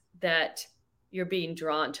guidance that you're being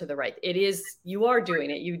drawn to the right. You are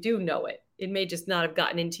doing it. You do know it. It may just not have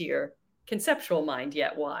gotten into your conceptual mind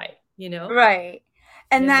yet. Why? right.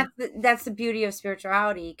 And Yeah. that's the beauty of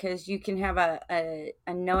spirituality, because you can have a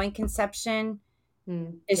knowing conception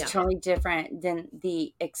is Yeah. totally different than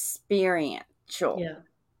the experiential Yeah.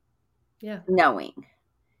 Yeah. knowing.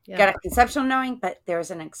 Yeah. Got a conceptual knowing, but there's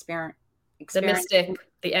an The experience. mystic,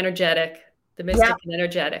 the energetic, the Yeah. mystic and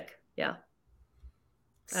energetic. Yeah.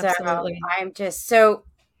 So Absolutely. I'm just so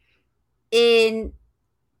in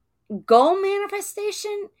goal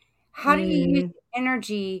manifestation, how do you use Mm,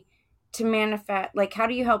 energy to manifest? Like, how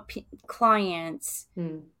do you help clients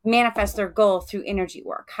mm. manifest their goal through energy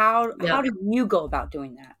work? How Yeah. do you go about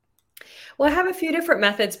doing that? Well, I have a few different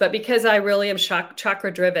methods, but because I really am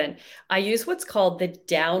chakra driven, I use what's called the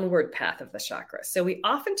downward path of the chakras. So we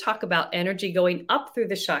often talk about energy going up through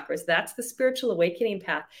the chakras. That's the spiritual awakening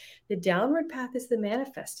path. The downward path is the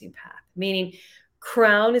manifesting path, meaning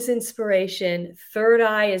crown is inspiration, third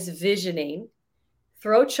eye is visioning,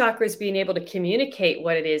 throat chakra is being able to communicate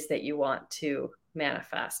what it is that you want to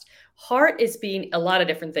manifest. Heart is being a lot of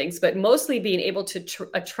different things, but mostly being able to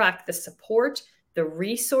attract the support, the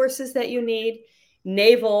resources that you need.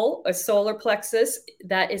 Navel, a solar plexus,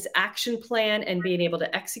 that is action plan and being able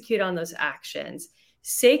to execute on those actions.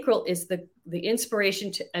 Sacral is the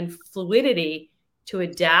inspiration and fluidity to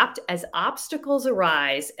adapt as obstacles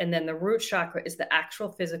arise. And then the root chakra is the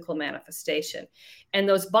actual physical manifestation. And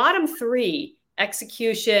those bottom three,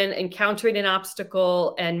 execution, encountering an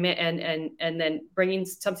obstacle, and then bringing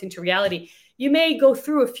something to reality, you may go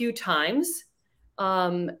through a few times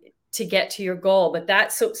to get to your goal.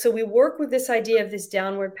 But so we work with this idea of this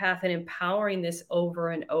downward path and empowering this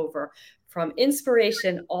over and over, from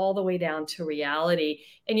inspiration all the way down to reality.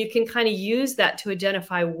 And you can kind of use that to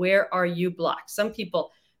identify, where are you blocked? Some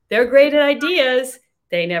people, they're great at ideas,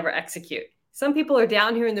 they never execute. Some people are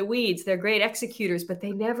down here in the weeds, they're great executors, but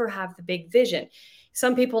they never have the big vision.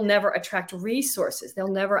 Some people never attract resources. They'll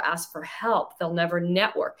never ask for help. They'll never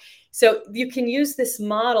network. So you can use this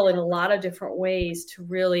model in a lot of different ways to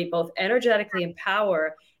really both energetically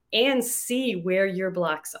empower and see where your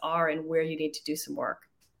blocks are and where you need to do some work.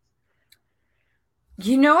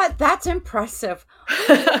 You know what? That's impressive.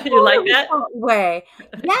 You like that? Way.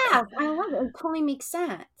 Yes, I love it. It totally makes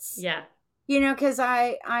sense. Yeah. Because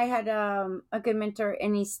I had a good mentor,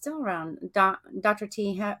 and he's still around, Dr.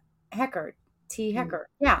 Hecker, T. Mm. Hecker.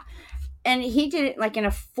 Yeah. And he did it like in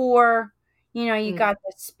a four, you Mm. got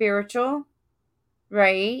the spiritual,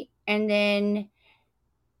 right? And then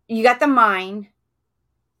you got the mind,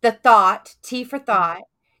 the thought, T for Mm. thought.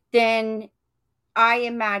 Then I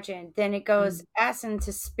imagine, then it goes Mm. S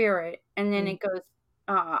into spirit, and then Mm. it goes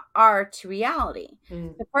R to reality.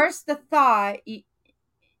 Mm. The first, the thought,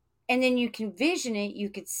 and then you can vision it, you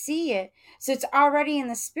could see it. So it's already in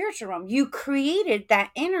the spiritual realm. You created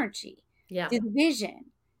that energy, Yeah. the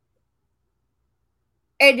vision.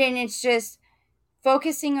 And then it's just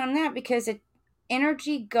focusing on that, because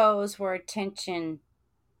energy goes where attention,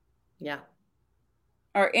 Yeah.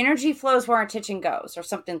 or energy flows where attention goes, or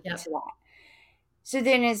something Yeah. to that. So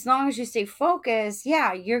then as long as you stay focused,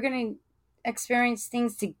 yeah, you're going to experience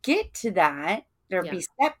things to get to that. There'll Yeah. be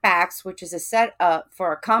setbacks, which is a setup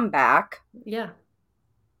for a comeback. Yeah.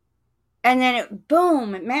 And then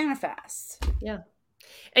boom, it manifests. Yeah.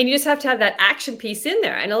 And you just have to have that action piece in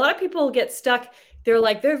there. And a lot of people get stuck.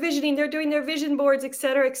 They're visioning, they're doing their vision boards, et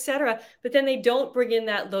cetera, et cetera. But then they don't bring in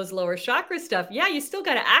those lower chakra stuff. Yeah, you still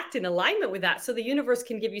got to act in alignment with that, so the universe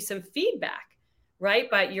can give you some feedback, right?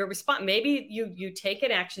 But your response, maybe you take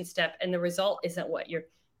an action step and the result isn't what you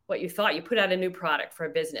thought. You put out a new product for a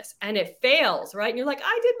business and it fails, right? And you're like,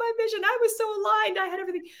 I did my vision. I was so aligned. I had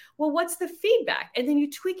everything. Well, what's the feedback? And then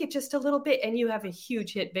you tweak it just a little bit and you have a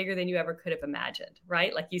huge hit, bigger than you ever could have imagined,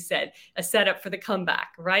 right? Like you said, a setup for the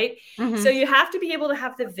comeback, right? Mm-hmm. So you have to be able to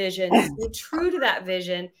have the vision, stay true to that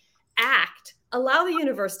vision, act, allow the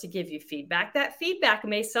universe to give you feedback. That feedback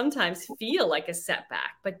may sometimes feel like a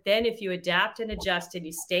setback, but then if you adapt and adjust and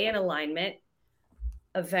you stay in alignment,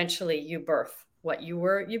 eventually you birth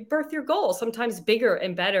your goal, sometimes bigger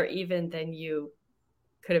and better even than you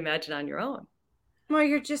could imagine on your own. Well,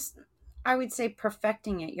 you're just, I would say,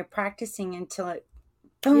 perfecting it. You're practicing until it,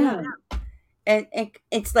 boom. Yeah.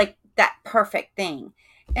 It's like that perfect thing.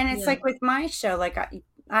 And it's like with my show, like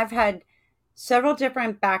I've had several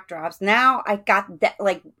different backdrops. Now I got that,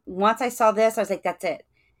 like once I saw this, I was like, that's it.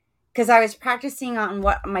 Because I was practicing on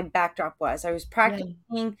what my backdrop was. I was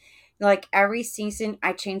practicing, like every season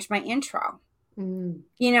I changed my intro.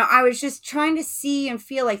 I was just trying to see and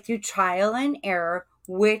feel, like through trial and error,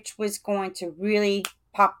 which was going to really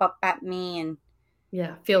pop up at me and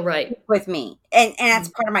feel right with me. And that's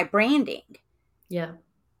part of my branding. Yeah.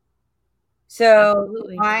 So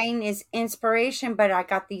absolutely. Mine is inspiration, but I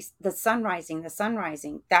got the sun rising.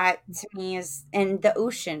 That to me is, and the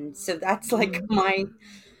ocean. So that's like my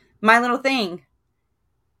little thing.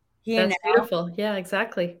 That's beautiful. Yeah,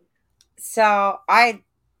 exactly. So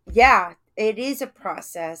it is a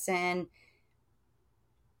process, and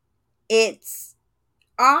it's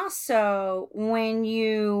also when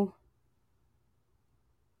you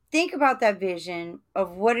think about that vision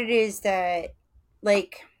of what it is that,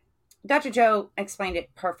 like, Dr. Joe explained it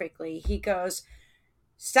perfectly. He goes,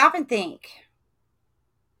 stop and think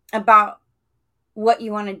about what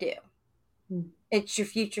you want to do. Mm. It's your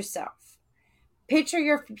future self. Picture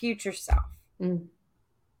your future self. Mm.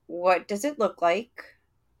 What does it look like?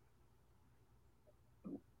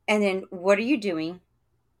 And then what are you doing?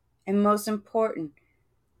 And most important,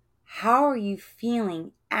 how are you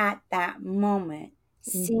feeling at that moment,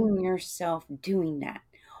 Mhm. seeing yourself doing that?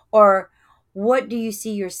 Or what do you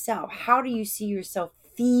see yourself? How do you see yourself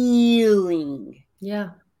feeling?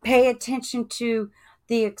 Yeah. Pay attention to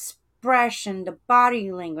the expression, the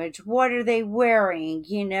body language. What are they wearing?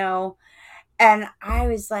 And I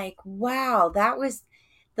was like, wow, that was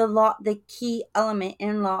the key element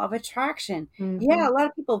in law of attraction. Yeah, Mhm. a lot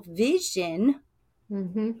of people vision,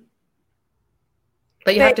 Mhm.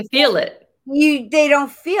 But you but have to feel it. they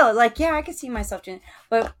don't feel it. Like, yeah, I can see myself doing it.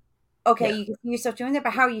 But okay, Yeah. you can see yourself doing it,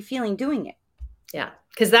 but how are you feeling doing it? Yeah.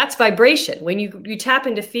 Because that's vibration. When you tap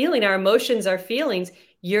into feeling, our emotions, our feelings,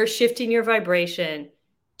 you're shifting your vibration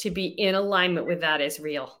to be in alignment with that as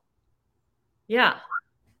real. Yeah.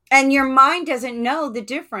 And your mind doesn't know the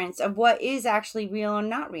difference of what is actually real and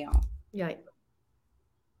not real. Yeah.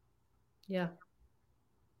 Yeah.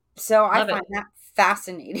 So I Love find it. that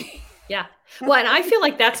fascinating. Yeah. Well, and I feel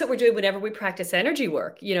like that's what we're doing whenever we practice energy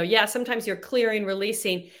work. Yeah, sometimes you're clearing,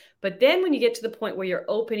 releasing, but then when you get to the point where you're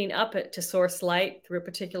opening up it to source light through a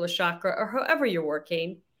particular chakra or however you're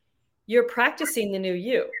working, you're practicing the new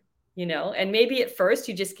you, and maybe at first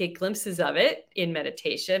you just get glimpses of it in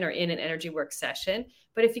meditation or in an energy work session.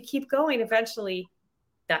 But if you keep going, eventually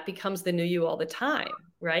that becomes the new you all the time,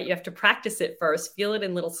 right? You have to practice it first, feel it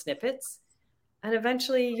in little snippets, and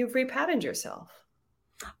eventually you've repatterned yourself.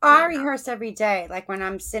 I Yeah. rehearse every day. Like when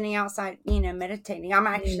I'm sitting outside, meditating, I'm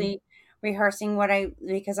Mm, actually rehearsing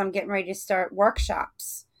because I'm getting ready to start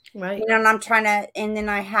workshops. right. And I'm trying to, and then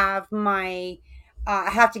I have I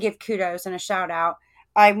have to give kudos and a shout out.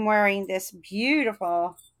 I'm wearing this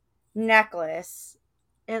beautiful necklace.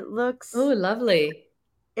 It Oh, looks, lovely.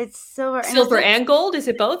 it's silver and it Silver looks, and gold? Is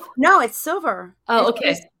it both? no, it's silver. Oh, It's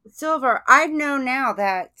just okay. silver. I know now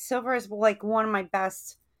that silver is like one of my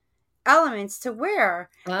best elements to wear.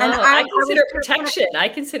 And Oh, I I was consider it just kind of, protection. I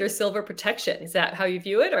consider silver protection. Is that how you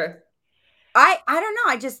view it, or? I don't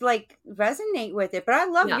know. I just like resonate with it, but I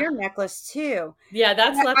love Yeah. your necklace too. Yeah, And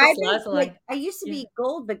that's I lapis think like lazuli. I used to Yeah. be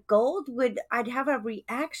gold, but gold I'd have a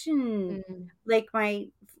reaction, Mm, like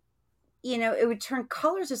it would turn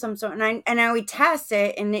colors of some sort, and I would test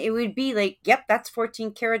it, and it would be like, yep, that's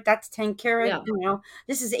 14 karat, that's 10 karat, yeah.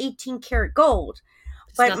 this is 18 karat gold,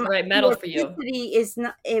 It's but not the right the metal for you. electricity is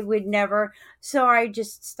not. It would never. So I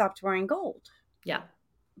just stopped wearing gold. Yeah.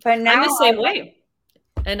 But I'm now the same way.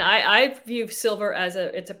 And I view silver as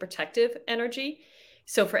it's a protective energy.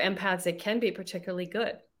 So for empaths, it can be particularly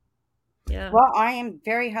good. Yeah. Well, I am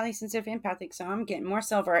very highly sensitive empathic, so I'm getting more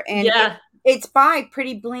silver. And Yeah. it's by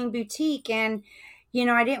Pretty Bling Boutique. And,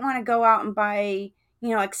 I didn't want to go out and buy,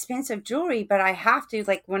 expensive jewelry, but I have to.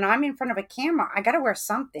 Like when I'm in front of a camera, I got to wear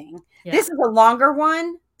something. Yeah. This is a longer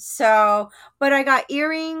one. So, but I got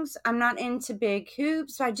earrings. I'm not into big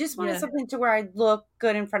hoops. So I just wanted Yeah. something to where I look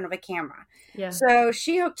good in front of a camera. Yeah. So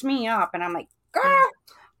she hooked me up, and I'm like, girl, Yeah.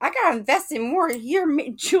 I gotta invest in more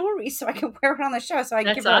jewelry so I can wear it on the show. So I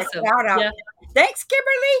give That's her a awesome. shout out. Yeah. Thanks,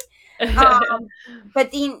 Kimberly.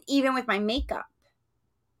 But then even with my makeup,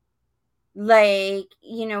 like,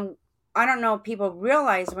 I don't know if people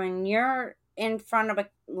realize when you're in front of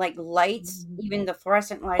like lights, Mhm. even the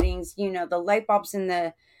fluorescent lightings, the light bulbs in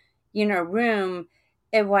the, room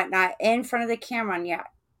and whatnot in front of the camera. And yeah,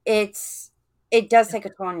 it does take a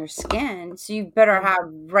toll on your skin. So you better Yeah. have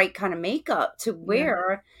right kind of makeup to Yeah.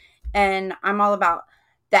 wear. And I'm all about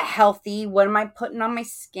the healthy. What am I putting on my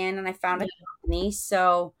skin? And I found a Yeah. company.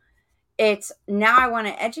 So it's now I want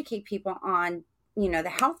to educate people on, the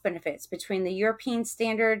health benefits between the European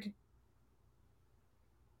standard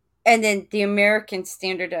and then the American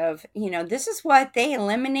standard of, this is what they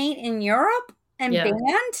eliminate in Europe and Yeah.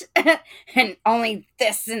 banned, and only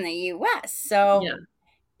this in the US. So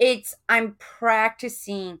Yeah. I'm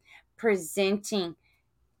practicing presenting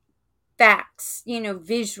facts,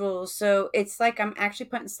 visuals. So it's like I'm actually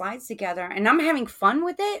putting slides together and I'm having fun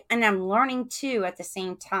with it and I'm learning too at the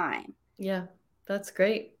same time. Yeah. That's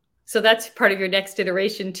great. So that's part of your next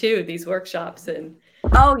iteration too, these workshops and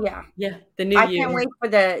Oh yeah. yeah, the new I can't you. wait for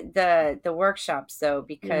the workshops though, Yeah.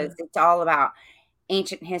 because it's all about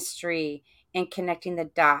ancient history and connecting the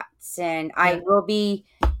dots. And Yeah. I will be,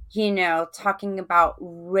 talking about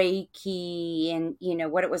Reiki and,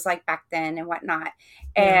 what it was like back then and whatnot.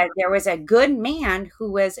 Yeah. And there was a good man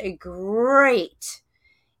who was a great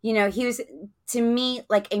He was, to me,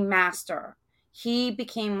 like a master. He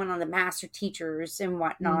became one of the master teachers and Mm,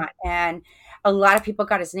 whatnot. And a lot of people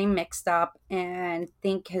got his name mixed up and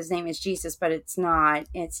think his name is Jesus, but it's not.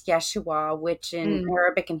 It's Yeshua, which in mm,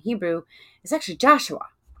 Arabic and Hebrew is actually Joshua.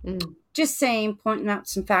 mm, Just saying, pointing out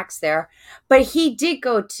some facts there. But he did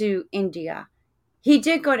go to India. He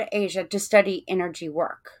did go to Asia to study energy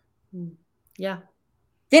work. mm. Yeah.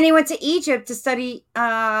 Then he went to Egypt to study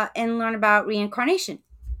and learn about reincarnation.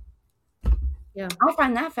 Yeah. I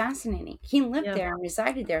find that fascinating. He lived Yeah. there and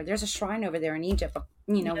resided there. There's a shrine over there in Egypt,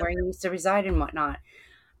 Yeah. where he used to reside and whatnot.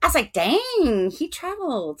 I was like, dang, he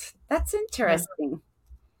traveled. That's Yeah. interesting.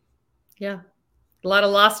 Yeah. A lot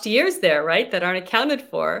of lost years there, right? That aren't accounted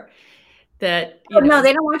for. That, Oh, no,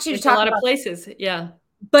 they don't want you to went to a talk lot of about, places. Yeah.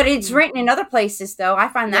 but it's Mm. written in other places, though. I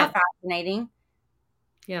find Yeah. that fascinating.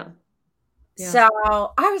 Yeah. Yeah.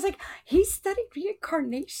 So I was like, he studied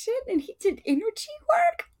reincarnation and he did energy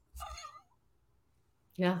work.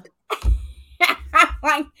 Yeah.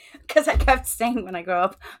 Like, because I kept saying when I grow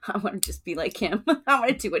up, I want to just be like him. I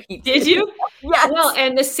want to do what he Did did. you? Well, Yes.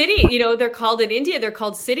 and the city, they're called in India, they're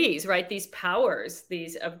called cities, right? These powers,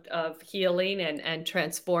 these of healing and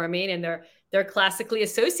transforming, and they're classically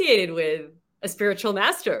associated with a spiritual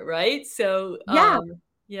master, right? So, Yeah.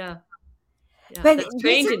 yeah, yeah, But that's this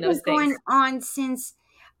strange has in been those going things. on since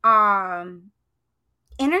um,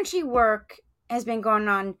 energy work has been going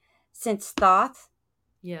on since Thoth,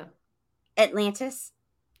 Yeah, Atlantis.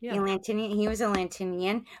 yeah, Atlantean. He was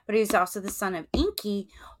Atlantean, but he was also the son of Enki,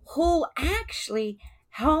 who actually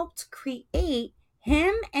helped create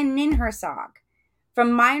him and Ninhursag.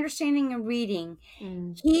 From my understanding and reading,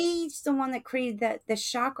 mm, he's the one that created the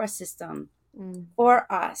chakra system mm.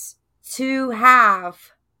 for us to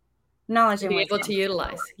have knowledge To and be able wisdom. to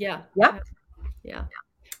utilize. Yeah, Yep. yeah, yeah.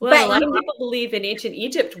 Well, and a But lot of people believe in ancient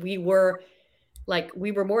Egypt, we were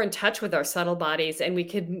more in touch with our subtle bodies and we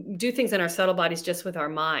could do things in our subtle bodies just with our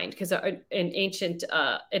mind because in ancient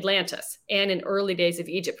Atlantis and in early days of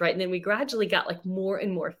Egypt, right? And then we gradually got like more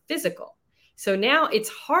and more physical. So now it's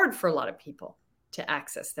hard for a lot of people to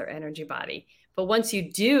access their energy body. But once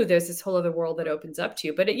you do, there's this whole other world that opens up to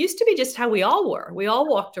you. But it used to be just how we all were. We all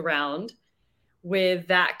walked around with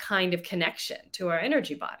that kind of connection to our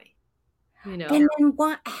energy body, you know? and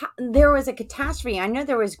then there was a catastrophe. I know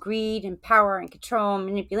there was greed and power and control and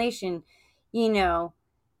manipulation, you know,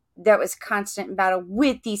 that was constant in battle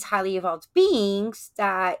with these highly evolved beings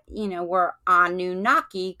that were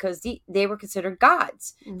Anunnaki because they were considered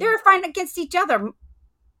gods. They Mhm. were fighting against each other,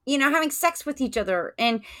 having sex with each other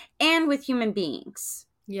and with human beings.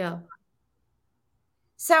 Yeah.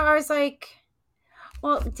 So I was like,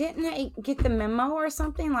 well, didn't I get the memo or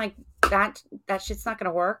something like that? That shit's not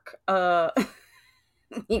gonna work.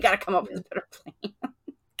 You got to come up with a better plan,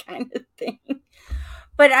 kind of thing.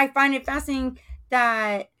 But I find it fascinating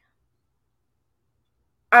that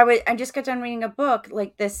I just got done reading a book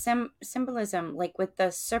like the symbolism, like with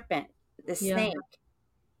the serpent, the Yeah. snake,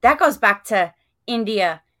 that goes back to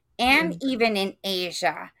India and Yeah. even in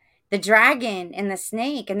Asia. The dragon and the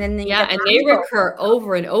snake, and then you Yeah, got and the they eagle. recur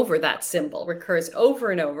over and over. That symbol recurs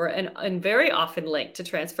over and over and very often linked to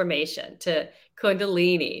transformation, to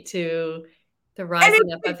Kundalini, to the And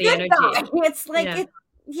rising up it's of a the good energy. guy. It's like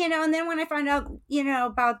Yeah. and then when I find out,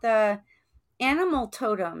 about the animal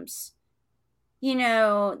totems,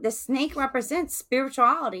 the snake represents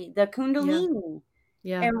spirituality, the Yeah. Kundalini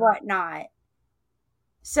Yeah. and whatnot.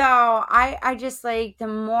 So I just like the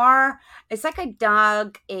more it's like I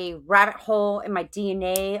dug a rabbit hole in my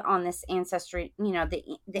DNA on this ancestry, the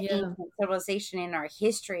Yeah. ancient civilization in our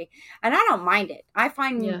history, and I don't mind it. I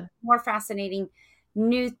find Yeah. more fascinating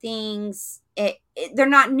new things. They're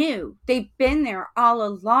not new; they've been there all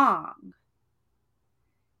along.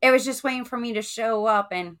 It was just waiting for me to show up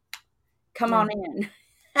and come Yeah. on in.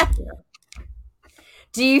 Yeah.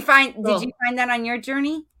 Did you Cool. find that on your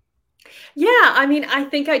journey? Yeah, I mean, I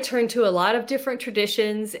think I turn to a lot of different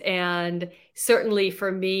traditions, and certainly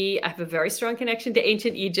for me, I have a very strong connection to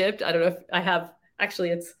ancient Egypt. I don't know if I have, actually,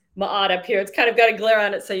 it's Ma'at up here. It's kind of got a glare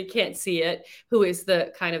on it, so you can't see it, who is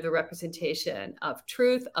the kind of the representation of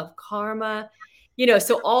truth, of karma.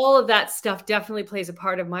 So all of that stuff definitely plays a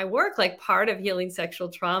part of my work. Like part of healing sexual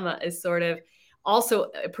trauma is sort of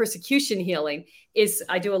also persecution healing. Is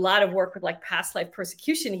I do a lot of work with like past life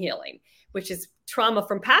persecution healing, which is trauma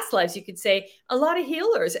from past lives. You could say a lot of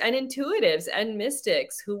healers and intuitives and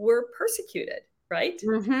mystics who were persecuted, right?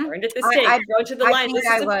 Mm-hmm. Burned at the I, stake, I thrown to the I lion. think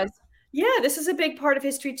I was. This is a big part of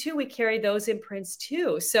history too. We carry those imprints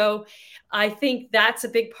too. So I think that's a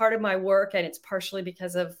big part of my work. And it's partially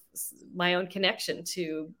because of my own connection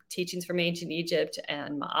to teachings from ancient Egypt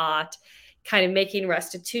and Ma'at. kind of making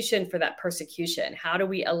restitution for that persecution. How do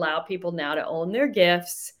we allow people now to own their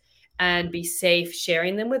gifts and be safe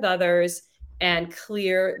sharing them with others and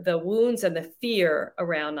clear the wounds and the fear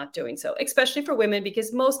around not doing so, especially for women,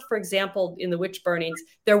 because most, for example, in the witch burnings,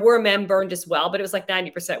 there were men burned as well, but it was like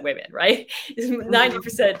 90% women, right?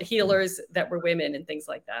 90% healers that were women and things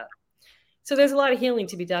like that. So there's a lot of healing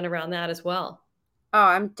to be done around that as well. Oh,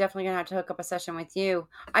 I'm definitely gonna have to hook up a session with you.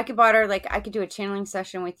 I could bother, like, I could do a channeling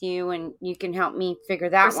session with you, and you can help me figure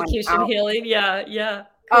that one Persecution out. healing, yeah.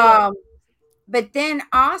 Cool. But then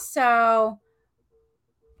also,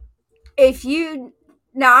 if you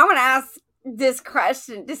now, I want to ask this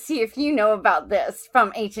question to see if you know about this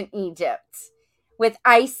from ancient Egypt with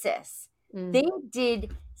Isis. They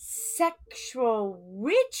did sexual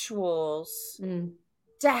rituals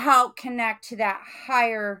to help connect to the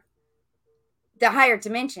higher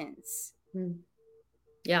dimensions.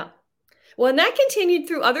 Yeah. Well, and that continued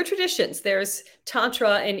through other traditions. There's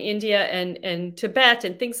Tantra in India and Tibet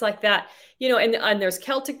and things like that, and there's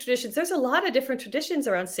Celtic traditions. There's a lot of different traditions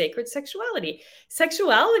around sacred sexuality.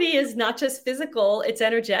 Sexuality is not just physical, it's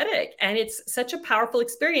energetic, and it's such a powerful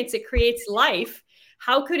experience. It creates life.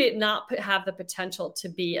 How could it not have the potential to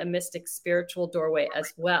be a mystic spiritual doorway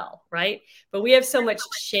as well, right? But we have so much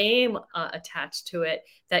shame attached to it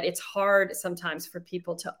that it's hard sometimes for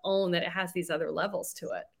people to own that it has these other levels to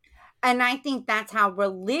it. And I think that's how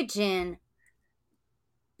religion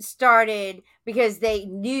started, because they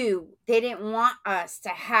knew they didn't want us to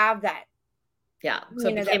have that. Yeah. So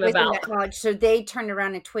it became about that knowledge. So they turned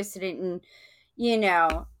around and twisted it and,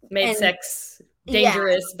 made sex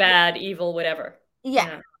dangerous, bad, evil, whatever.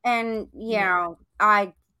 Yeah. And,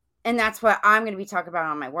 and that's what I'm going to be talking about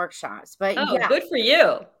on my workshops. But good for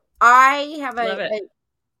you. I have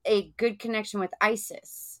a good connection with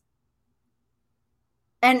Isis.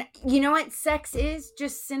 And you know what? Sex is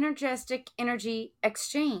just synergistic energy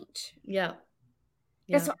exchange. Yeah.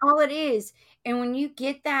 That's all it is. And when you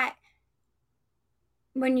get that,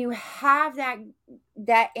 when you have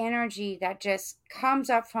that energy that just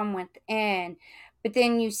comes up from within, but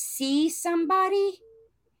then you see somebody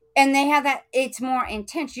and they have that, it's more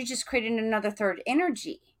intense. You just created another third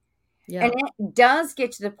energy. Yeah. And it does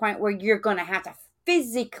get to the point where you're going to have to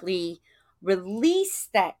physically release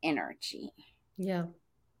that energy. Yeah.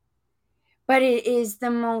 But it is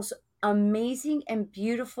the most amazing and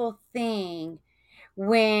beautiful thing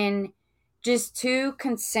when just two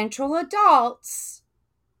consensual adults,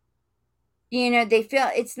 they feel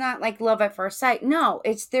it's not like love at first sight. No,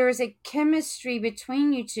 there is a chemistry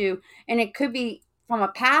between you two, and it could be from a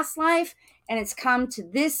past life and it's come to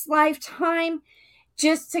this lifetime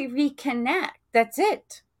just to reconnect. That's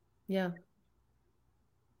it. Yeah.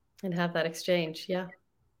 And have that exchange. Yeah.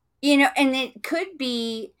 And it could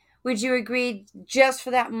be, would you agree, just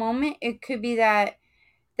for that moment, it could be that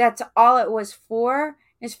that's all it was for,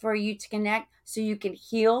 is for you to connect so you can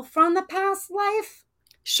heal from the past life?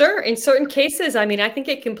 Sure. In certain cases, I think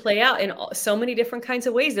it can play out in so many different kinds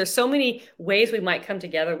of ways. There's so many ways we might come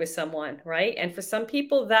together with someone, right? And for some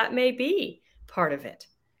people, that may be part of it,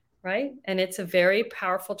 right? And it's a very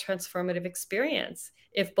powerful, transformative experience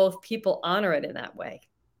if both people honor it in that way.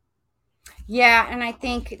 Yeah. And I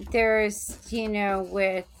think there's,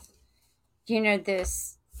 with,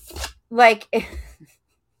 this, like,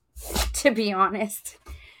 to be honest,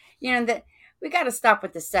 that we got to stop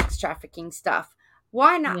with the sex trafficking stuff.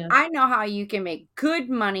 Why not? Yeah. I know how you can make good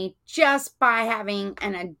money just by having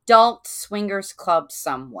an adult swingers club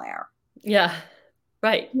somewhere. Yeah.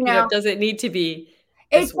 Right. It doesn't need to be.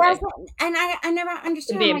 It doesn't. And I never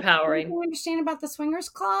understood. Be empowering. You understand about the swingers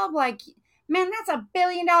club? Like, man, that's $1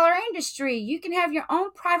 billion industry. You can have your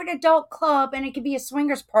own private adult club and it could be a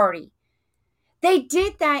swingers party. They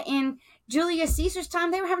did that in Julius Caesar's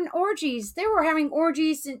time. They were having orgies. They were having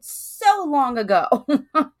orgies so long ago.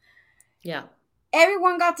 Yeah.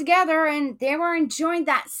 Everyone got together and they were enjoying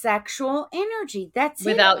that sexual energy. That's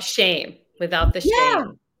without shame, without the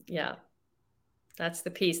shame. Yeah. That's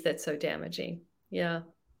the piece that's so damaging. Yeah.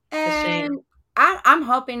 And I'm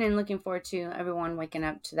hoping and looking forward to everyone waking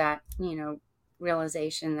up to that,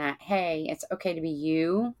 realization that, hey, it's okay to be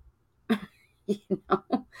you.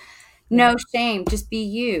 No shame, just be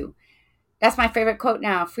you. That's my favorite quote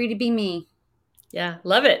now. Free to be me. Yeah.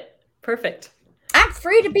 Love it. Perfect. I'm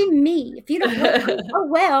free to be me. If you don't like me, oh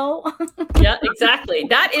well. Yeah, exactly.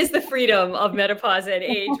 That is the freedom of menopause and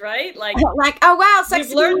age, right? Like, oh wow,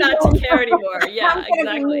 you've learned not to care anymore. Yeah,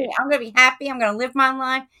 exactly. I'm gonna be happy. I'm gonna live my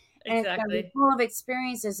life, and exactly. It's gonna be full of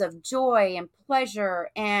experiences of joy and pleasure,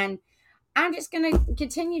 and I'm just gonna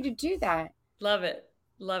continue to do that. Love it.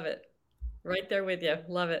 Love it. Right there with you.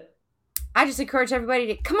 Love it. I just encourage everybody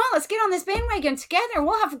to come on, let's get on this bandwagon together.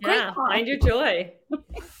 We'll have a great Yeah. time. Find your joy.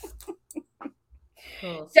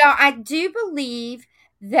 Cool. So I do believe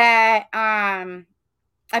that I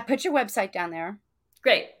put your website down there.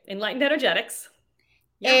 Great. Enlightened Energetics.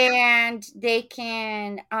 Yeah. And they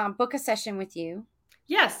can book a session with you.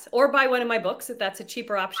 Yes, or buy one of my books if that's a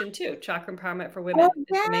cheaper option too. Chakra Empowerment for Women is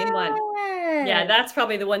the main one. Yeah, that's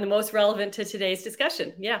probably the one the most relevant to today's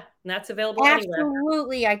discussion. Yeah, and that's available anywhere.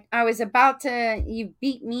 Absolutely. I was about to, you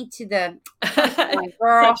beat me to the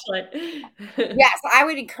girl. Yes, I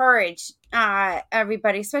would encourage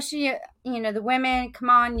everybody, especially, the women, come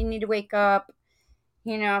on, you need to wake up.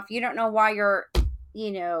 If you don't know why you're,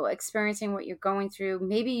 experiencing what you're going through,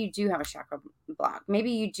 maybe you do have a chakra block.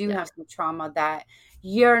 Maybe you do have some trauma that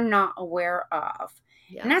you're not aware of.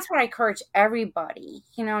 Yeah. And that's what I encourage everybody,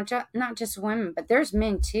 not just women, but there's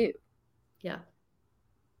men too. Yeah.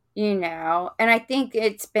 And I think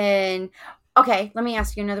it's been, okay, let me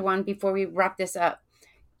ask you another one before we wrap this up.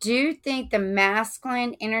 Do you think the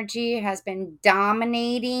masculine energy has been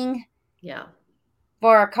dominating? Yeah.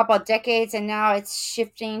 For a couple of decades, and now it's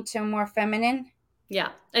shifting to more feminine? Yeah.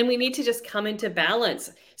 And we need to just come into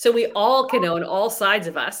balance so we all can own all sides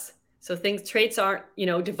of us. So traits aren't,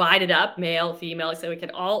 divided up, male, female, so we can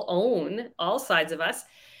all own all sides of us.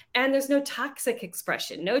 And there's no toxic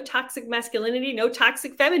expression, no toxic masculinity, no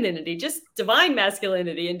toxic femininity, just divine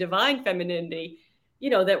masculinity and divine femininity,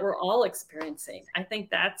 that we're all experiencing. I think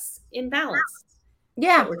that's in balance.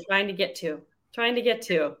 Yeah. We're trying to get to,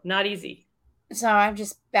 not easy. So I'm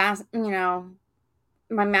just,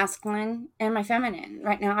 my masculine and my feminine.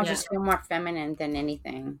 Right now, I just feel more feminine than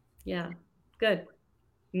anything. Yeah, good.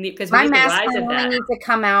 Because my masculine only needs to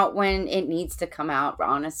come out when it needs to come out,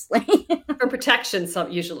 honestly. For protection,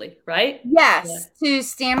 usually, right? Yes, to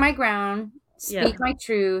stand my ground, speak my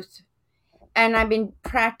truth. And I've been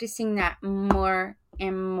practicing that more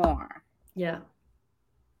and more. Yeah.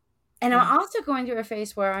 And I'm also going through a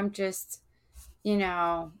phase where I'm just,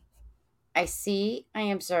 I see, I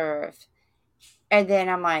observe, and then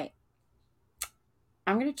I'm like,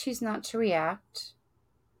 I'm going to choose not to react,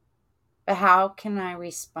 but how can I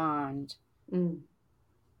respond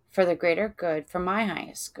for the greater good, for my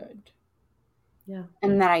highest good? Yeah.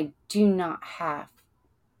 And that I do not have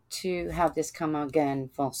to have this come again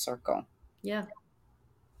full circle. Yeah.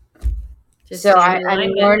 So I'm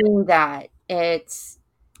learning that it's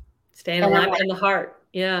staying aligned in the heart.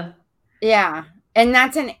 Yeah. Yeah. And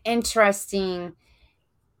that's an interesting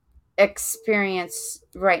experience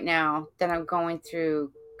right now that I'm going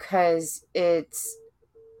through, because it's,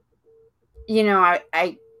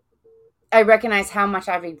 I recognize how much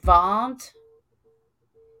I've evolved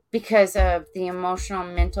because of the emotional,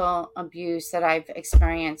 mental abuse that I've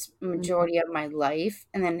experienced majority of my life,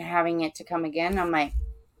 and then having it to come again. I'm like,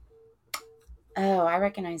 oh, I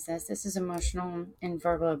recognize this. This is emotional and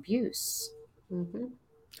verbal abuse. Mm-hmm.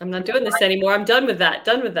 I'm not doing this anymore. I'm done with that.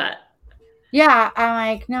 Yeah, I'm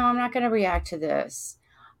like, no, I'm not going to react to this.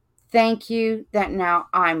 Thank you that now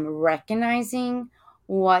I'm recognizing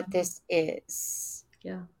what this is.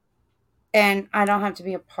 Yeah. And I don't have to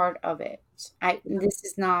be a part of it. This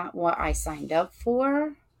is not what I signed up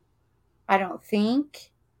for, I don't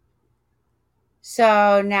think.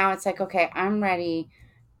 So now it's like, okay, I'm ready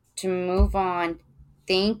to move on.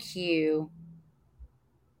 Thank you.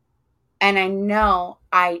 And I know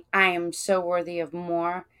I am so worthy of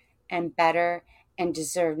more and better and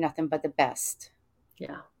deserve nothing but the best.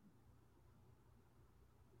 Yeah.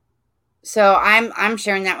 So I'm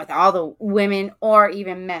sharing that with all the women or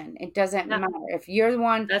even men. It doesn't matter if you're the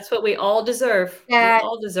one. That's what we all deserve. We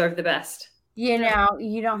all deserve the best. You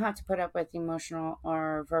don't have to put up with emotional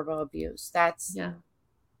or verbal abuse. That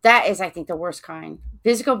is, I think, the worst kind.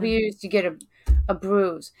 Physical abuse, you get a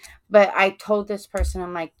bruise. But I told this person,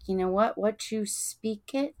 I'm like, you know what you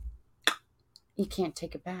speak it, you can't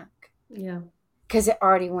take it back. Yeah. Because it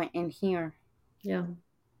already went in here. Yeah.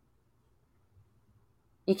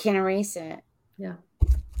 You can't erase it. Yeah.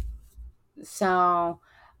 So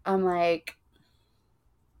I'm like,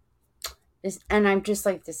 this, and I'm just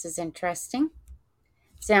like, this is interesting.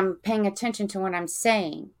 So I'm paying attention to what I'm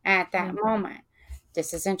saying at that moment.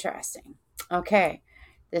 This is interesting. Okay.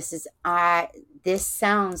 This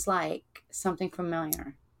sounds like something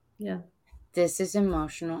familiar. Yeah. This is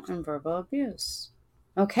emotional and verbal abuse.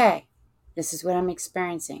 Okay. This is what I'm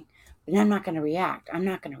experiencing. But I'm not going to react. I'm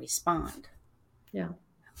not going to respond. Yeah.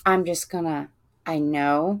 I'm just I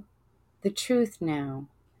know the truth now.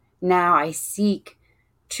 Now I seek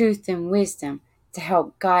truth and wisdom to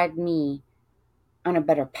help guide me on a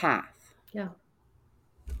better path. Yeah.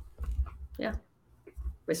 Yeah.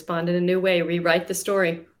 Respond in a new way. Rewrite the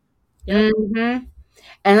story. Yep. Mm-hmm.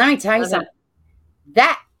 And let me tell you Love it. something.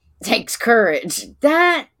 That takes courage.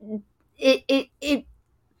 That it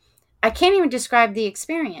I can't even describe the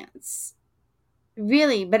experience.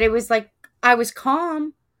 Really, but it was like I was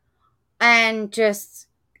calm and just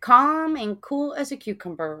calm and cool as a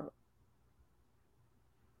cucumber.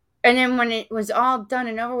 And then when it was all done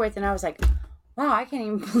and over with, and I was like, wow, I can't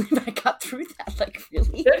even believe I got through that. Like,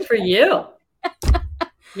 really? Good for you.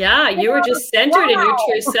 Yeah, you were just centered in your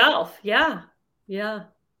true Wow. self. Yeah. Yeah.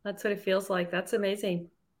 That's what it feels like. That's amazing.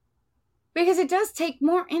 Because it does take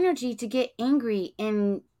more energy to get angry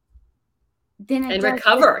and than it And does just,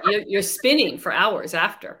 recover. You're spinning for hours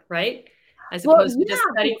after, right? As well, opposed to just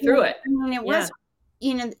yeah, cutting because through it. I mean, it Yeah.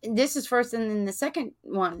 was, this is first and then the second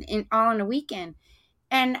one in all in a weekend.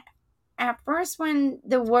 And at first, when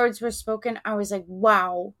the words were spoken, I was like,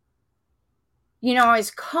 wow, I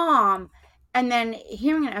was calm. And then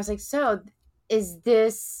hearing it, I was like, so is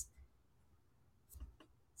this,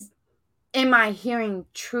 am I hearing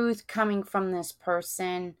truth coming from this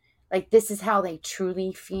person? Like, this is how they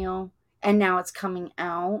truly feel. And now it's coming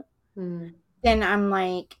out. Mm. Then I'm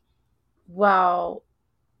like, well,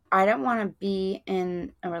 I don't want to be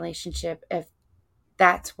in a relationship if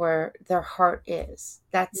that's where their heart is.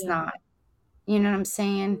 That's Yeah. not, you know what I'm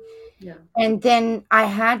saying? Yeah. And then I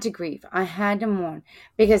had to grieve. I had to mourn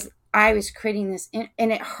because I was creating this and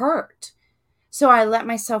it hurt. So I let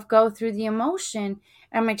myself go through the emotion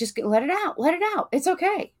and I'm like, just let it out. Let it out. It's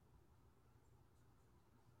okay.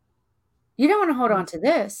 You don't want to hold Yeah. on to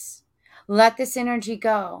this. Let this energy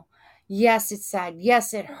go. Yes, it's sad.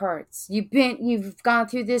 Yes, it hurts. You've gone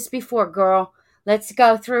through this before, girl. Let's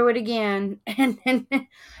go through it again. And then,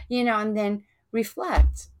 and then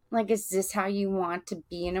reflect. Like, is this how you want to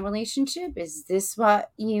be in a relationship? Is this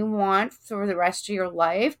what you want for the rest of your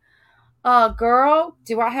life? Girl,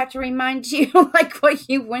 do I have to remind you like what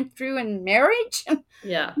you went through in marriage?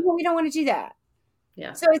 Yeah. No, we don't want to do that.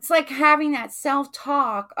 Yeah. So it's like having that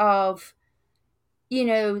self-talk of, you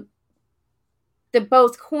know, the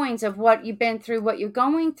both coins of what you've been through, what you're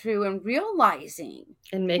going through, and realizing.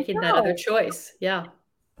 And making that other No. choice. Yeah.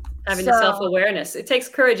 Having the So, self-awareness. It takes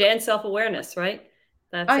courage and self-awareness, right?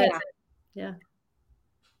 oh That's it. yeah. Yeah.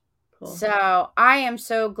 Cool. So I am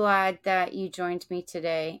so glad that you joined me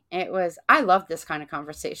today. I love this kind of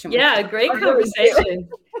conversation with Yeah, you. I great really do. conversation.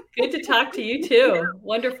 Good to talk to you too.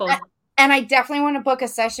 Wonderful. And I definitely want to book a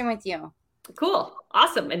session with you. Cool.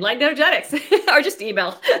 Awesome. Enlightened energetics. Or just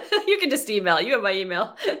email. You can just email. You have my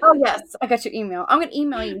email. Oh yes, I got your email. I'm gonna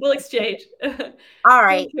email you. We'll exchange. All Cool,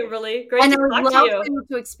 right. Kimberly. Great And to I would talk to love you. for you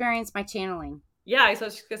to experience my channeling Yeah, I was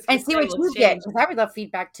just gonna and see say what we'll you get exchange. because I would love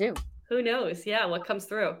feedback too. Who knows? Yeah, what comes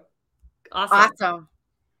through. Awesome. Awesome.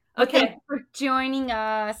 Well, thank Okay. you for joining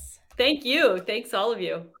us. Thank you. Thanks all of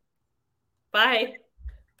you. Bye.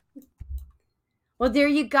 Well, there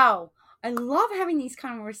you go. I love having these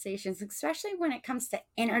conversations, especially when it comes to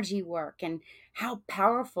energy work and how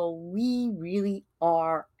powerful we really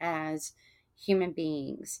are as human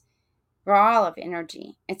beings. We're all of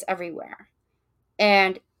energy, it's everywhere.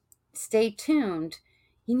 And stay tuned.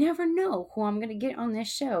 You never know who I'm going to get on this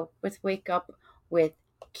show with Wake Up with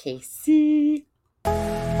Casey.